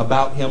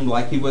about him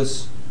like he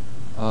was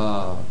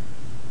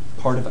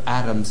part of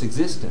Adam's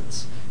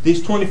existence.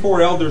 These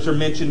 24 elders are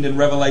mentioned in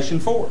Revelation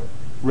 4,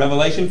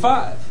 Revelation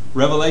 5,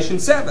 Revelation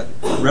 7,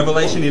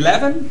 Revelation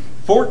 11,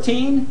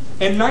 14,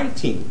 and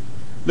 19.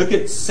 Look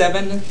at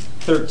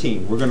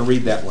 7:13. We're going to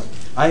read that one.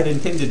 I had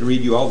intended to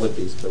read you all of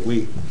these, but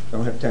we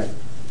don't have time.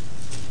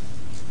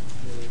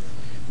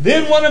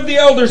 Then one of the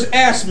elders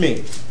asked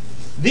me,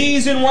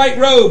 These in white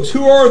robes,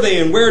 who are they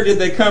and where did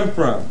they come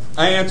from?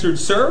 I answered,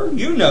 Sir,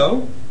 you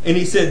know. And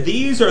he said,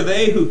 These are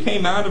they who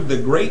came out of the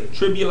great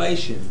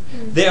tribulation.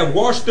 They have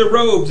washed their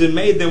robes and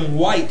made them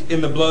white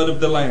in the blood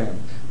of the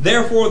Lamb.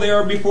 Therefore they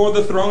are before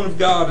the throne of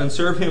God and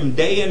serve him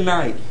day and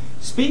night.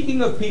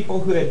 Speaking of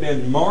people who had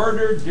been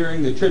martyred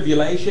during the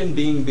tribulation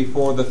being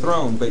before the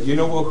throne. But you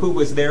know who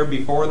was there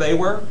before they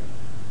were?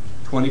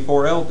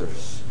 24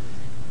 elders.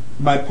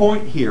 My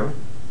point here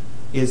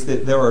is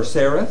that there are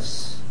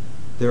seraphs,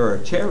 there are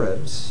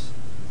cherubs,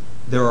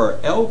 there are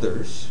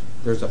elders,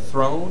 there's a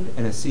throne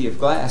and a sea of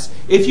glass.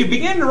 If you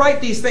begin to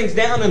write these things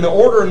down in the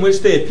order in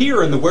which they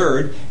appear in the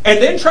Word,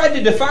 and then try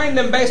to define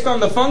them based on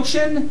the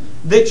function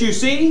that you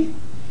see,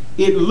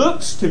 it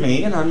looks to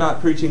me, and I'm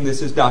not preaching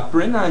this as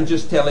doctrine, I'm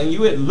just telling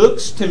you, it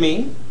looks to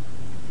me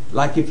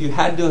like if you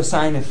had to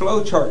assign a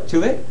flow chart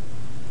to it,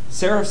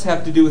 seraphs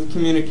have to do with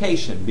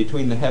communication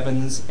between the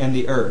heavens and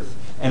the earth.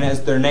 And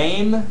as their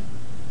name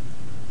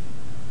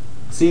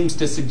seems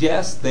to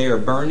suggest, they are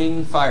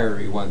burning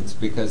fiery ones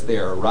because they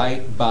are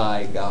right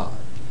by God.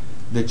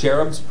 The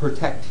cherubs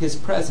protect his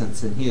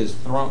presence and he is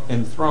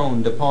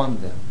enthroned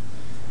upon them.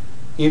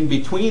 In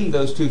between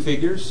those two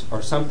figures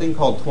are something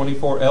called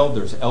 24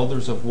 elders.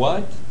 Elders of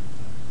what?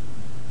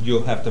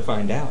 You'll have to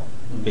find out,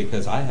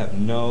 because I have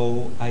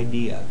no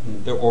idea.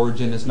 Their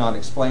origin is not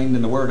explained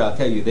in the Word. I'll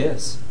tell you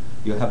this.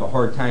 You'll have a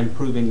hard time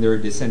proving they're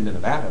a descendant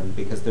of Adam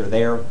because they're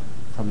there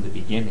from the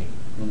beginning.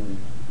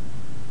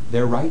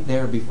 They're right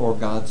there before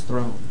God's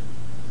throne.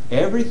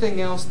 Everything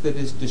else that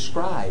is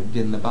described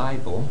in the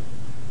Bible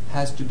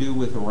has to do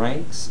with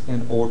ranks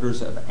and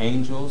orders of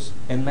angels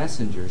and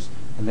messengers,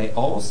 and they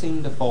all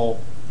seem to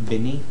fall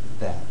beneath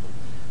that.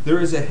 There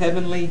is a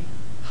heavenly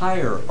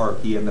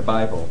hierarchy in the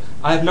Bible.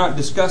 I have not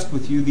discussed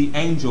with you the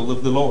angel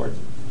of the Lord,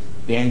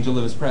 the angel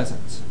of his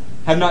presence.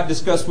 I have not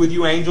discussed with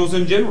you angels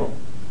in general,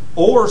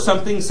 or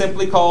something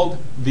simply called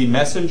the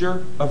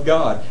messenger of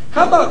God.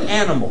 How about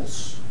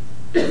animals?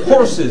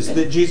 Horses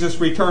that Jesus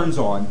returns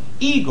on,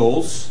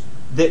 eagles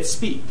that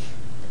speak.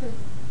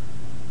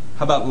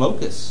 How about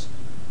locusts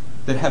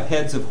that have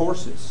heads of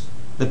horses,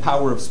 the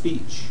power of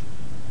speech,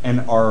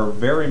 and are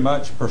very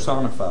much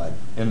personified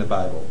in the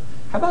Bible?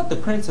 How about the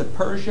prince of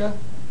Persia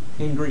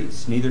in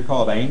Greece, neither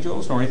called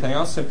angels nor anything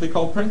else, simply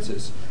called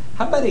princes?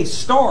 How about a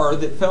star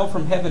that fell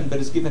from heaven but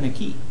is given a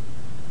key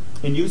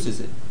and uses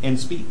it and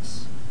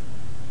speaks?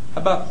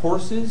 How about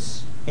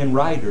horses and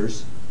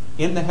riders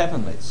in the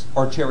heavenlies,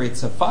 or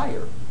chariots of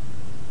fire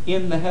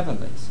in the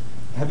heavenlies?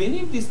 Have any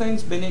of these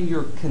things been in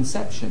your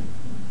conception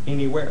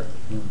anywhere?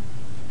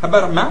 How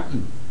about a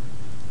mountain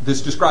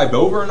that's described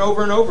over and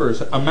over and over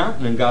as a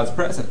mountain in God's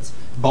presence?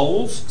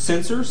 Bowls,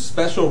 censers,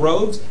 special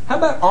robes. How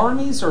about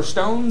armies or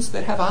stones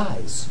that have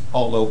eyes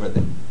all over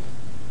them?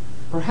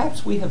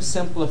 Perhaps we have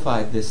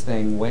simplified this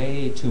thing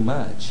way too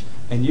much,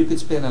 and you could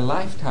spend a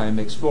lifetime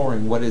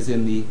exploring what is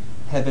in the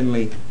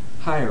heavenly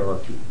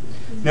hierarchy.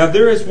 Now,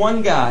 there is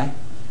one guy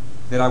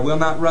that I will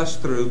not rush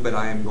through, but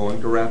I am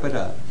going to wrap it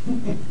up,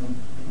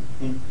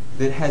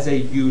 that has a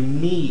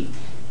unique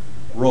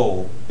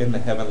role in the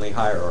heavenly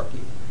hierarchy.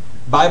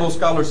 Bible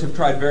scholars have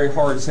tried very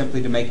hard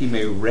simply to make him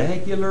a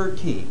regular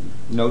king,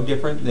 no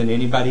different than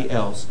anybody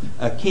else,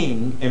 a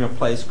king in a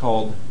place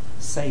called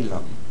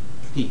Salem,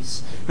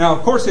 peace. Now,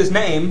 of course, his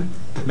name,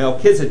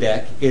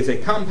 Melchizedek, is a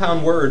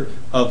compound word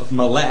of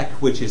Melech,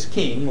 which is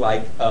king,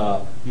 like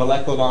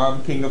Melech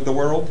Olam, king of the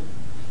world.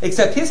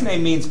 Except his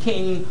name means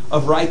king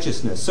of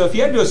righteousness. So if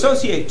you had to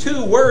associate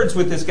two words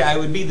with this guy, it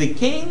would be the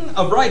king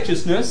of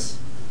righteousness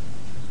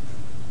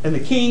and the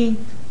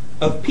king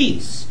of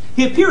peace.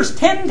 He appears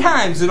 10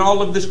 times in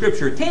all of the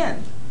Scripture.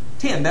 10.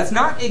 That's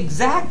not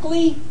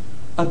exactly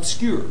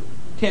obscure.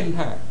 10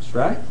 times,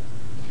 right?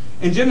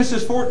 In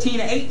Genesis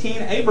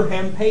 14:18,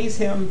 Abraham pays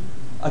him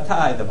a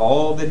tithe of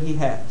all that he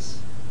has.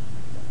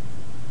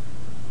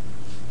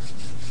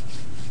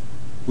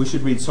 We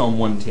should read Psalm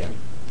 110.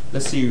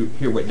 Let's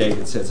hear what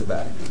David says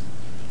about it.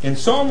 In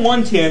Psalm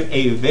 110,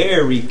 a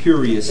very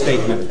curious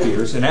statement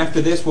appears, and after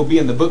this we'll be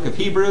in the book of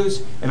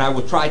Hebrews, and I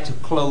will try to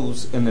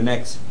close in the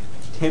next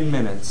 10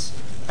 minutes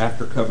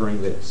after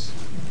covering this.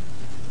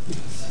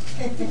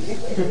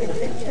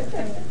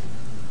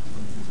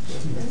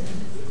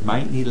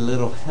 Might need a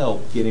little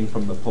help getting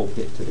from the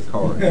pulpit to the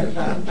car.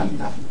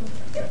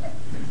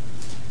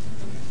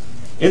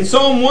 In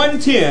Psalm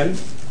 110,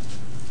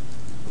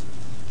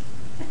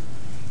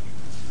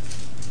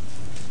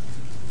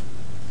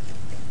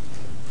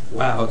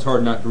 wow, it's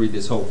hard not to read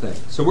this whole thing.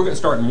 So we're going to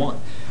start in 1.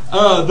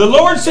 The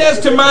Lord says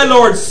to my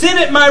Lord, sit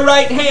at my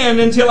right hand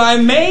until I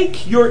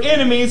make your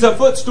enemies a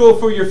footstool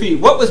for your feet.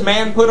 What was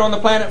man put on the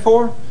planet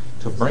for?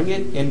 To bring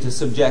it into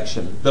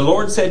subjection. The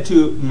Lord said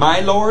to my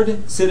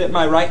Lord, sit at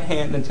my right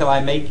hand until I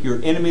make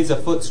your enemies a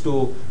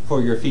footstool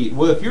for your feet.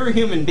 Well, if you're a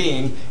human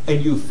being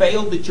and you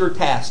failed at your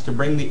task to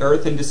bring the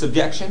earth into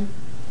subjection,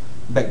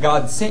 but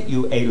God sent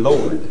you a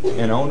Lord,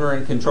 an owner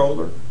and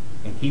controller,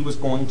 and He was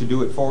going to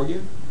do it for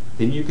you,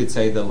 then you could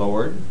say, the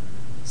Lord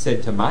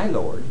said to my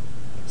Lord,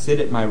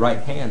 sit at my right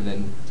hand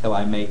until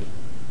I make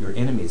your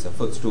enemies a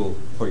footstool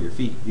for your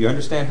feet. You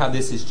understand how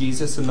this is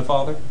Jesus and the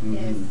Father?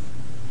 Yes.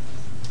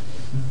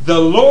 The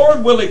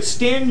Lord will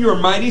extend your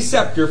mighty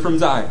scepter from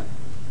Zion,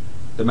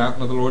 the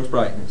mountain of the Lord's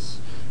brightness.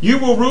 You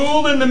will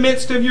rule in the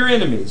midst of your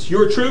enemies.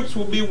 Your troops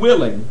will be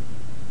willing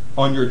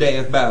on your day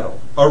of battle.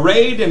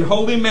 Arrayed in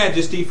holy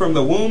majesty from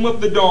the womb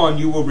of the dawn,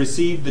 you will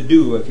receive the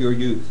dew of your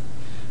youth.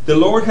 The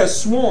Lord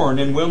has sworn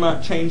and will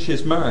not change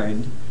his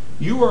mind.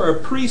 You are a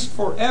priest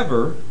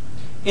forever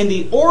in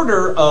the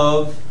order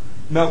of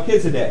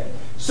Melchizedek.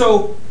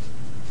 So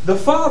the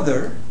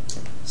Father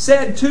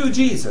said to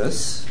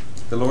Jesus,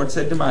 the Lord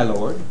said to my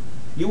Lord,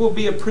 you will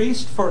be a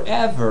priest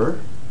forever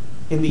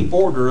in the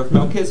order of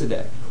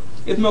Melchizedek.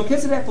 If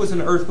Melchizedek was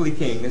an earthly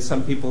king, as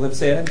some people have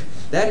said,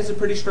 that is a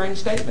pretty strange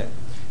statement.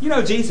 You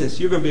know, Jesus,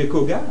 you're going to be a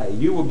cool guy.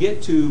 You will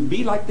get to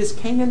be like this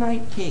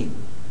Canaanite king.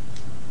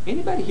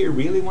 Anybody here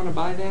really want to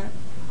buy that?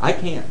 I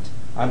can't.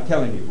 I'm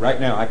telling you, right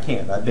now, I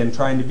can't. I've been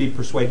trying to be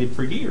persuaded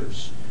for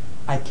years.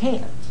 I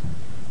can't.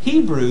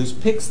 Hebrews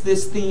picks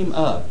this theme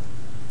up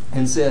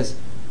and says,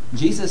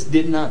 Jesus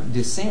did not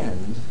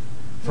descend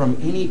from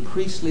any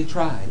priestly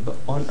tribe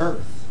on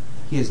earth.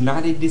 He is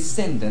not a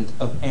descendant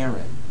of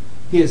Aaron.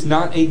 He is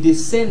not a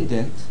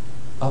descendant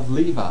of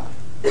Levi.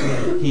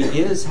 He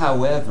is,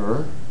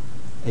 however,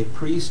 a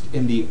priest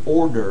in the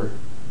order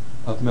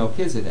of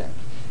Melchizedek.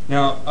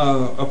 Now,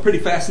 a pretty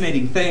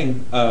fascinating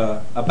thing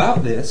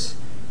about this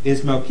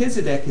is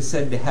Melchizedek is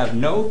said to have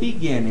no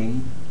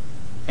beginning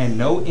and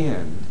no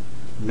end,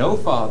 no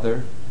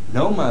father,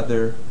 no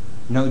mother,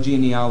 no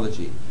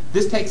genealogy.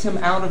 This takes him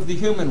out of the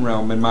human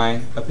realm, in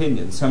my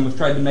opinion. Some have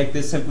tried to make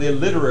this simply a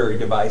literary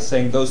device,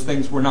 saying those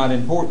things were not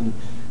important.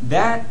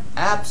 That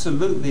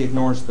absolutely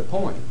ignores the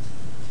point.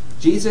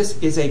 Jesus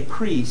is a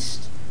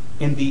priest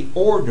in the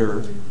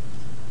order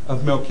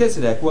of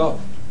Melchizedek.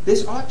 Well,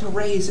 this ought to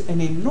raise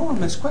an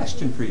enormous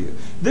question for you.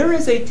 There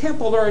is a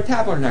temple or a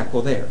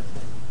tabernacle there.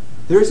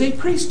 There is a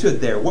priesthood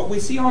there. What we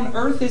see on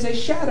earth is a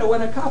shadow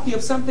and a copy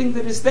of something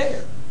that is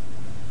there.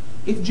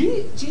 If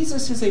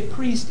Jesus is a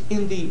priest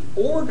in the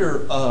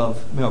order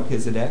of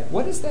Melchizedek,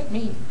 what does that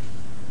mean?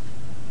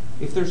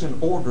 If there's an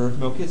order of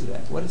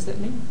Melchizedek, what does that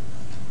mean?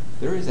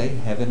 There is a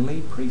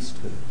heavenly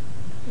priesthood.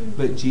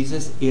 But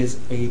Jesus is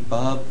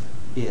above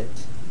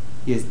it.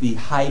 He is the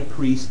high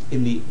priest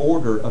in the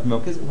order of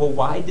Melchizedek. Well,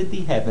 why did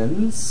the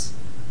heavens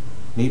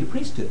need a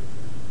priesthood?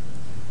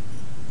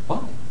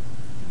 Why?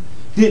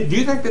 Do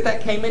you think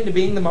that came into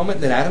being the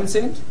moment that Adam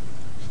sinned?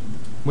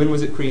 When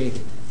was it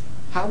created?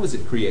 How was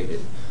it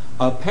created?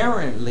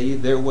 Apparently,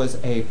 there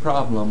was a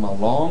problem a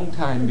long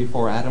time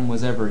before Adam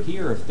was ever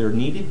here. If there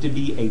needed to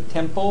be a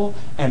temple,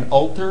 an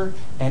altar,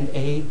 and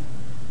a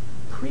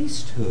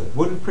priesthood.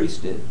 What do priests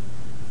do?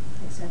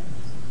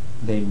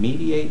 They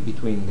mediate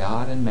between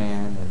God and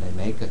man, and they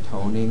make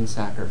atoning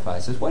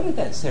sacrifices. What did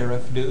that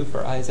seraph do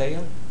for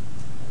Isaiah?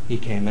 He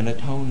came and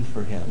atoned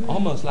for him,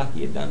 almost like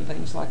he had done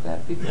things like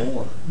that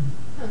before.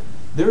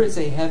 There is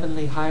a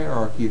heavenly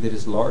hierarchy that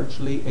is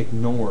largely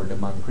ignored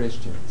among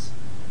Christians.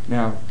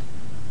 Now,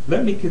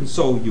 let me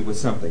console you with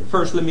something.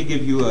 First, let me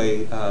give you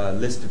a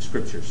list of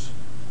scriptures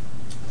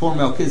for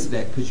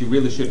Melchizedek, because you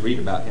really should read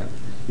about him.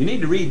 You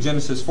need to read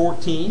Genesis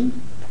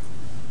 14,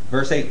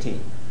 verse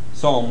 18.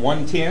 Psalm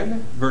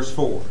 110, verse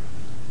 4.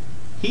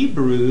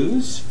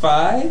 Hebrews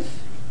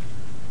 5,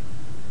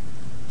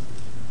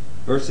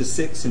 verses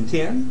 6 and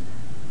 10.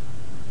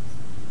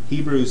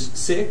 Hebrews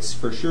 6,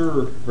 for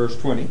sure, verse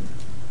 20.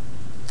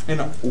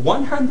 And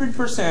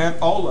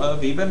 100% all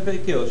of, even if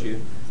it kills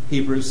you,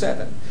 Hebrews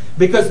 7.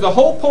 Because the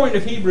whole point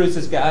of Hebrews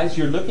is, guys,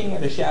 you're looking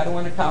at a shadow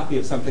and a copy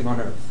of something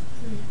on earth.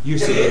 You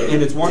see it,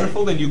 and it's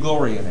wonderful, and you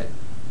glory in it.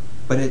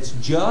 But it's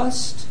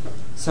just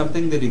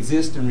something that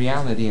exists in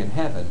reality in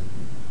heaven.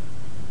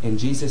 And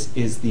Jesus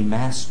is the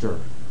master.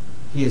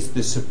 He is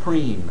the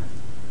supreme.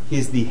 He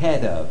is the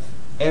head of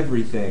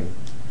everything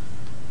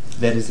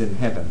that is in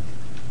heaven.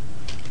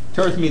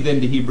 Turn with me then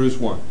to Hebrews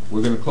 1.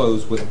 We're going to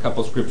close with a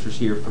couple scriptures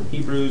here from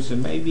Hebrews,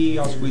 and maybe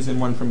I'll squeeze in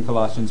one from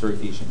Colossians or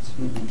Ephesians.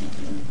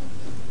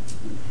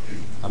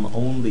 I'm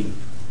only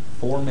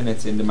 4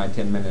 minutes into my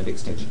 10-minute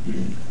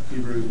extension.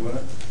 Hebrews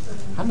what?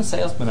 I'm a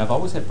salesman. I've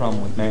always had a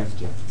problem with math,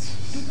 Jim.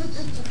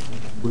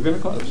 We're going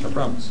to close, I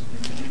promise.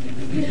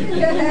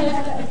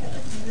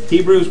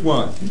 Hebrews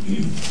 1.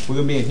 We're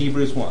going to be in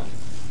Hebrews 1.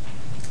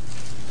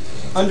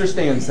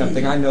 Understand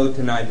something. I know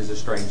tonight is a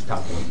strange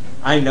topic.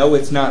 I know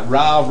it's not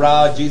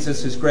rah,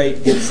 Jesus is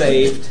great, get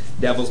saved,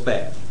 devil's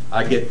bad.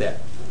 I get that.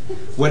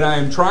 What I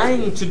am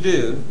trying to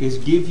do is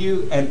give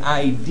you an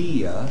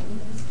idea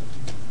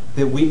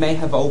that we may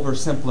have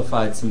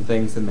oversimplified some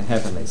things in the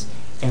heavenlies.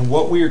 And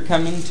what we are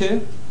coming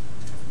to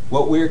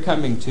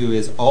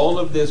is all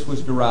of this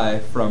was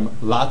derived from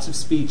lots of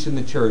speech in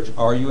the church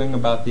arguing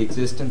about the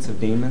existence of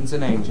demons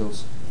and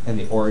angels and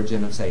the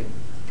origin of Satan.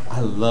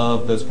 I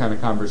love those kind of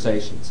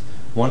conversations.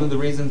 One of the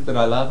reasons that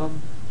I love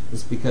them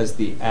is because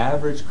the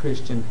average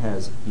Christian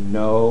has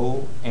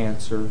no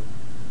answer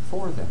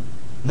for them.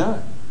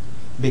 None.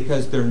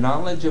 Because their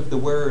knowledge of the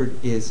Word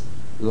is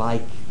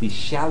like the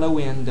shallow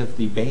end of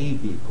the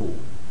baby pool.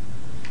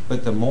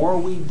 But the more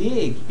we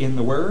dig in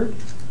the Word,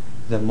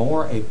 the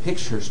more a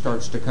picture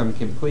starts to come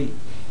complete.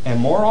 And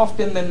more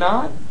often than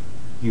not,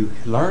 you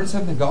learn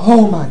something, go,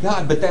 oh my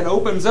God, but that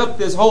opens up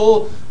this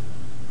whole,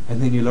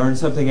 and then you learn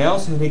something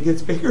else, and it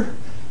gets bigger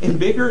and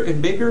bigger and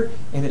bigger,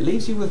 and it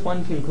leaves you with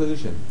one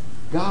conclusion.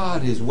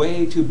 God is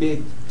way too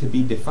big to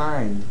be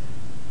defined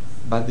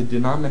by the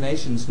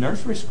denomination's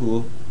nursery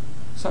school,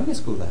 Sunday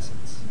school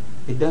lessons.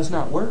 It does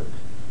not work.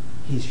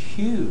 He's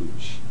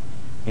huge,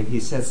 and He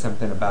says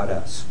something about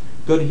us.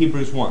 Go to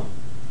Hebrews 1.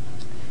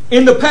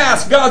 In the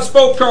past, God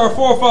spoke to our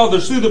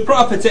forefathers through the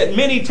prophets at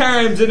many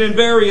times and in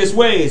various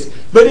ways.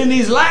 But in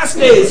these last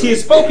days, He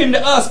has spoken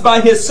to us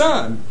by His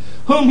Son,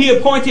 whom He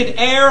appointed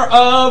heir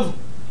of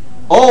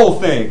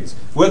all things,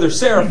 whether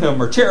seraphim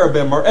or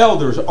cherubim or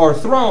elders or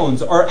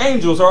thrones or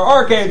angels or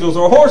archangels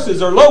or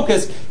horses or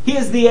locusts. He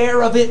is the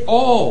heir of it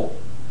all.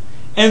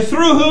 And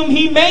through whom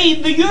He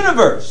made the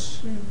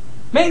universe.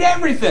 Made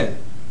everything.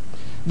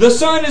 The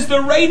Son is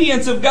the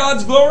radiance of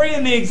God's glory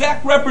and the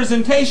exact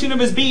representation of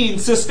His being,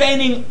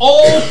 sustaining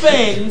all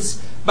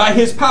things by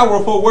His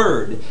powerful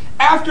word.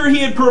 After He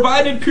had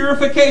provided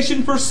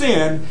purification for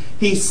sin,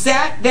 He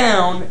sat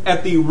down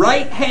at the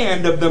right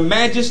hand of the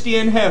Majesty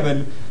in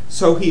heaven,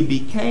 so He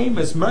became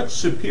as much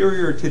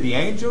superior to the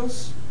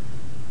angels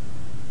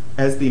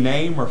as the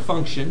name or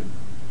function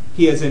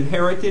He has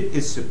inherited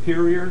is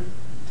superior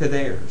to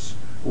theirs.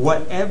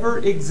 Whatever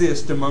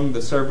exists among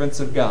the servants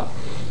of God,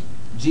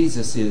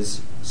 Jesus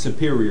is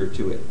superior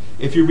to it.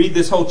 If you read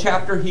this whole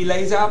chapter, He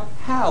lays out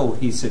how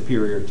He's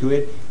superior to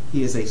it.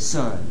 He is a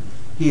Son.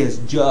 He is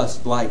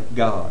just like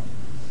God.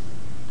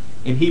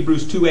 In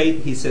Hebrews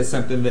 2:8, He says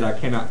something that I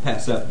cannot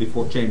pass up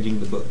before changing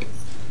the book.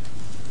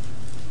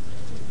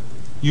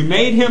 You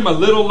made Him a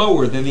little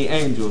lower than the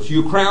angels.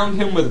 You crowned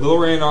Him with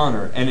glory and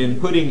honor. And in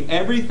putting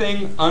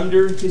everything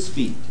under His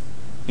feet,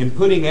 in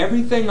putting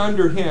everything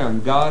under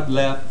Him, God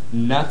left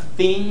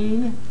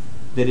nothing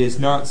that is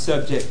not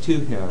subject to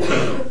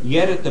Him.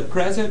 Yet at the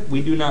present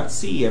we do not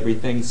see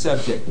everything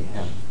subject to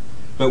Him.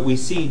 But we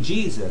see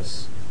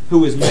Jesus, who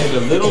was made a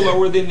little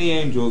lower than the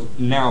angels,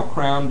 now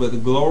crowned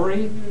with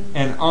glory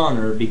and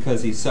honor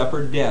because He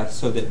suffered death,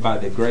 so that by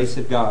the grace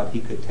of God He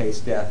could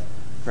taste death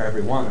for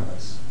every one of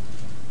us.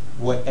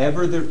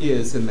 Whatever there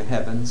is in the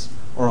heavens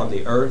or on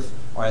the earth,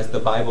 or as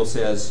the Bible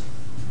says,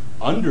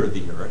 under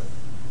the earth,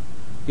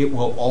 it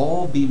will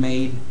all be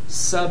made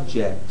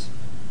subject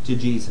to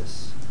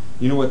Jesus.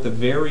 You know what the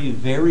very,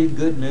 very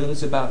good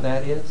news about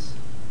that is?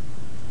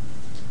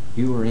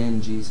 You are in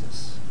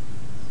Jesus.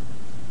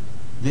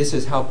 This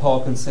is how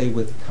Paul can say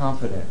with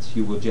confidence,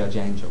 you will judge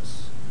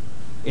angels.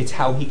 It's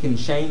how he can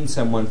shame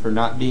someone for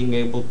not being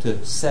able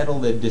to settle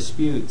the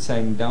dispute,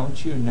 saying,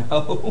 don't you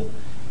know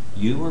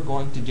you are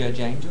going to judge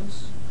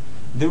angels?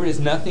 There is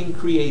nothing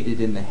created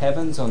in the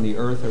heavens, on the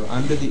earth, or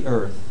under the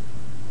earth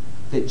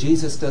that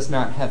Jesus does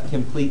not have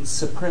complete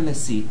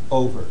supremacy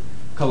over.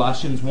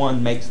 Colossians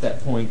 1 makes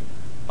that point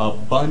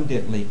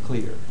abundantly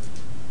clear.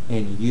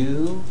 And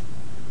you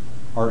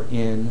are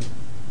in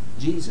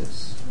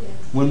Jesus. Yes.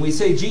 When we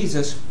say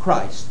Jesus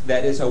Christ,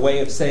 that is a way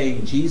of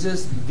saying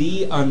Jesus,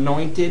 the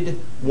anointed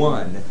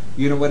one.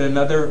 You know what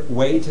another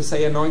way to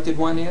say anointed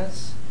one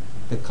is?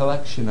 The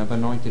collection of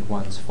anointed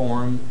ones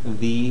form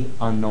the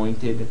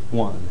anointed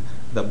one.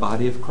 The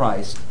body of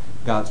Christ,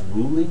 God's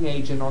ruling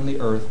agent on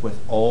the earth with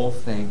all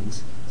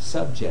things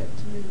subject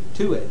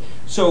to it.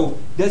 So,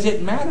 does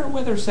it matter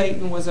whether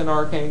Satan was an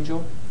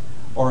archangel,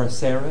 or a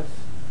seraph,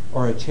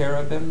 or a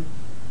cherubim,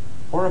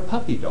 or a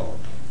puppy dog?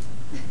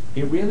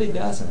 It really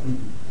doesn't.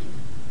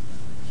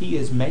 He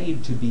is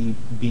made to be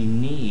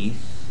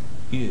beneath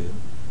you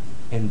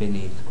and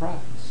beneath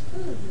Christ.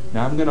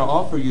 Now I'm going to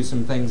offer you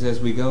some things as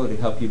we go to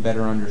help you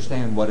better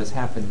understand what has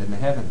happened in the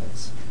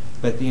heavenlies.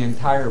 But the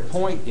entire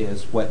point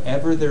is,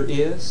 whatever there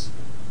is,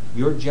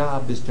 your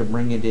job is to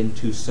bring it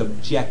into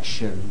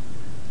subjection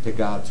to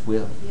God's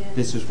will. Yes.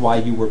 This is why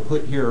you were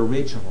put here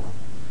originally.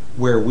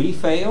 Where we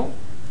fail,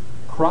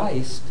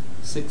 Christ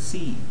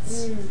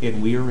succeeds.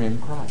 And we are in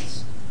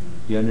Christ.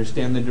 You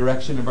understand the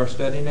direction of our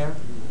study now?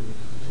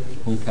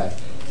 Okay.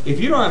 If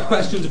you don't have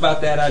questions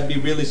about that, I'd be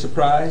really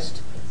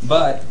surprised.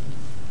 But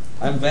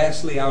I'm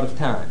vastly out of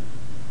time.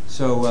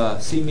 So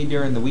see me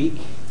during the week.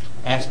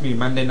 Ask me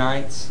Monday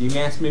nights. You can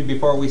ask me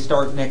before we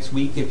start next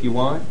week if you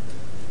want.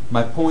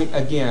 My point,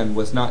 again,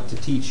 was not to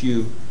teach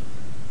you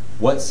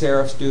what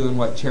seraphs do and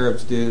what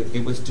cherubs do.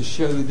 It was to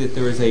show you that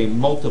there is a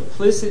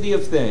multiplicity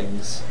of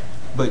things,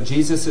 but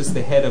Jesus is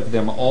the head of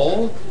them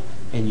all,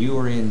 and you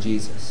are in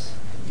Jesus.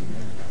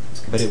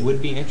 But it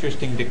would be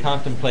interesting to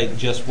contemplate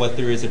just what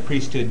there is a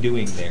priesthood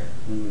doing there,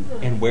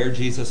 and where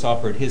Jesus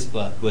offered His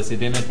blood. Was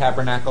it in a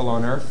tabernacle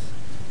on earth?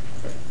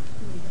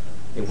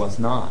 It was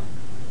not.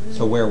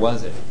 So where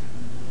was it?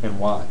 And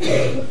why?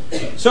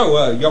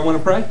 So, y'all want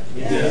to pray?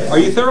 Yes. Are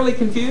you thoroughly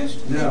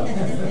confused? No.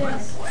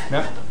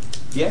 No?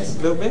 Yes,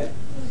 a little bit?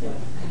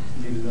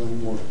 Need to know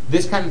more.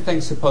 This kind of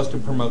thing's supposed to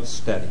promote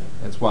study.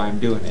 That's why I'm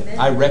doing it.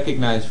 I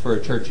recognize for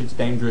a church it's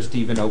dangerous to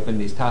even open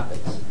these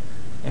topics.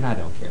 And I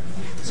don't care.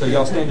 So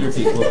y'all stand to your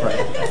feet. We'll pray.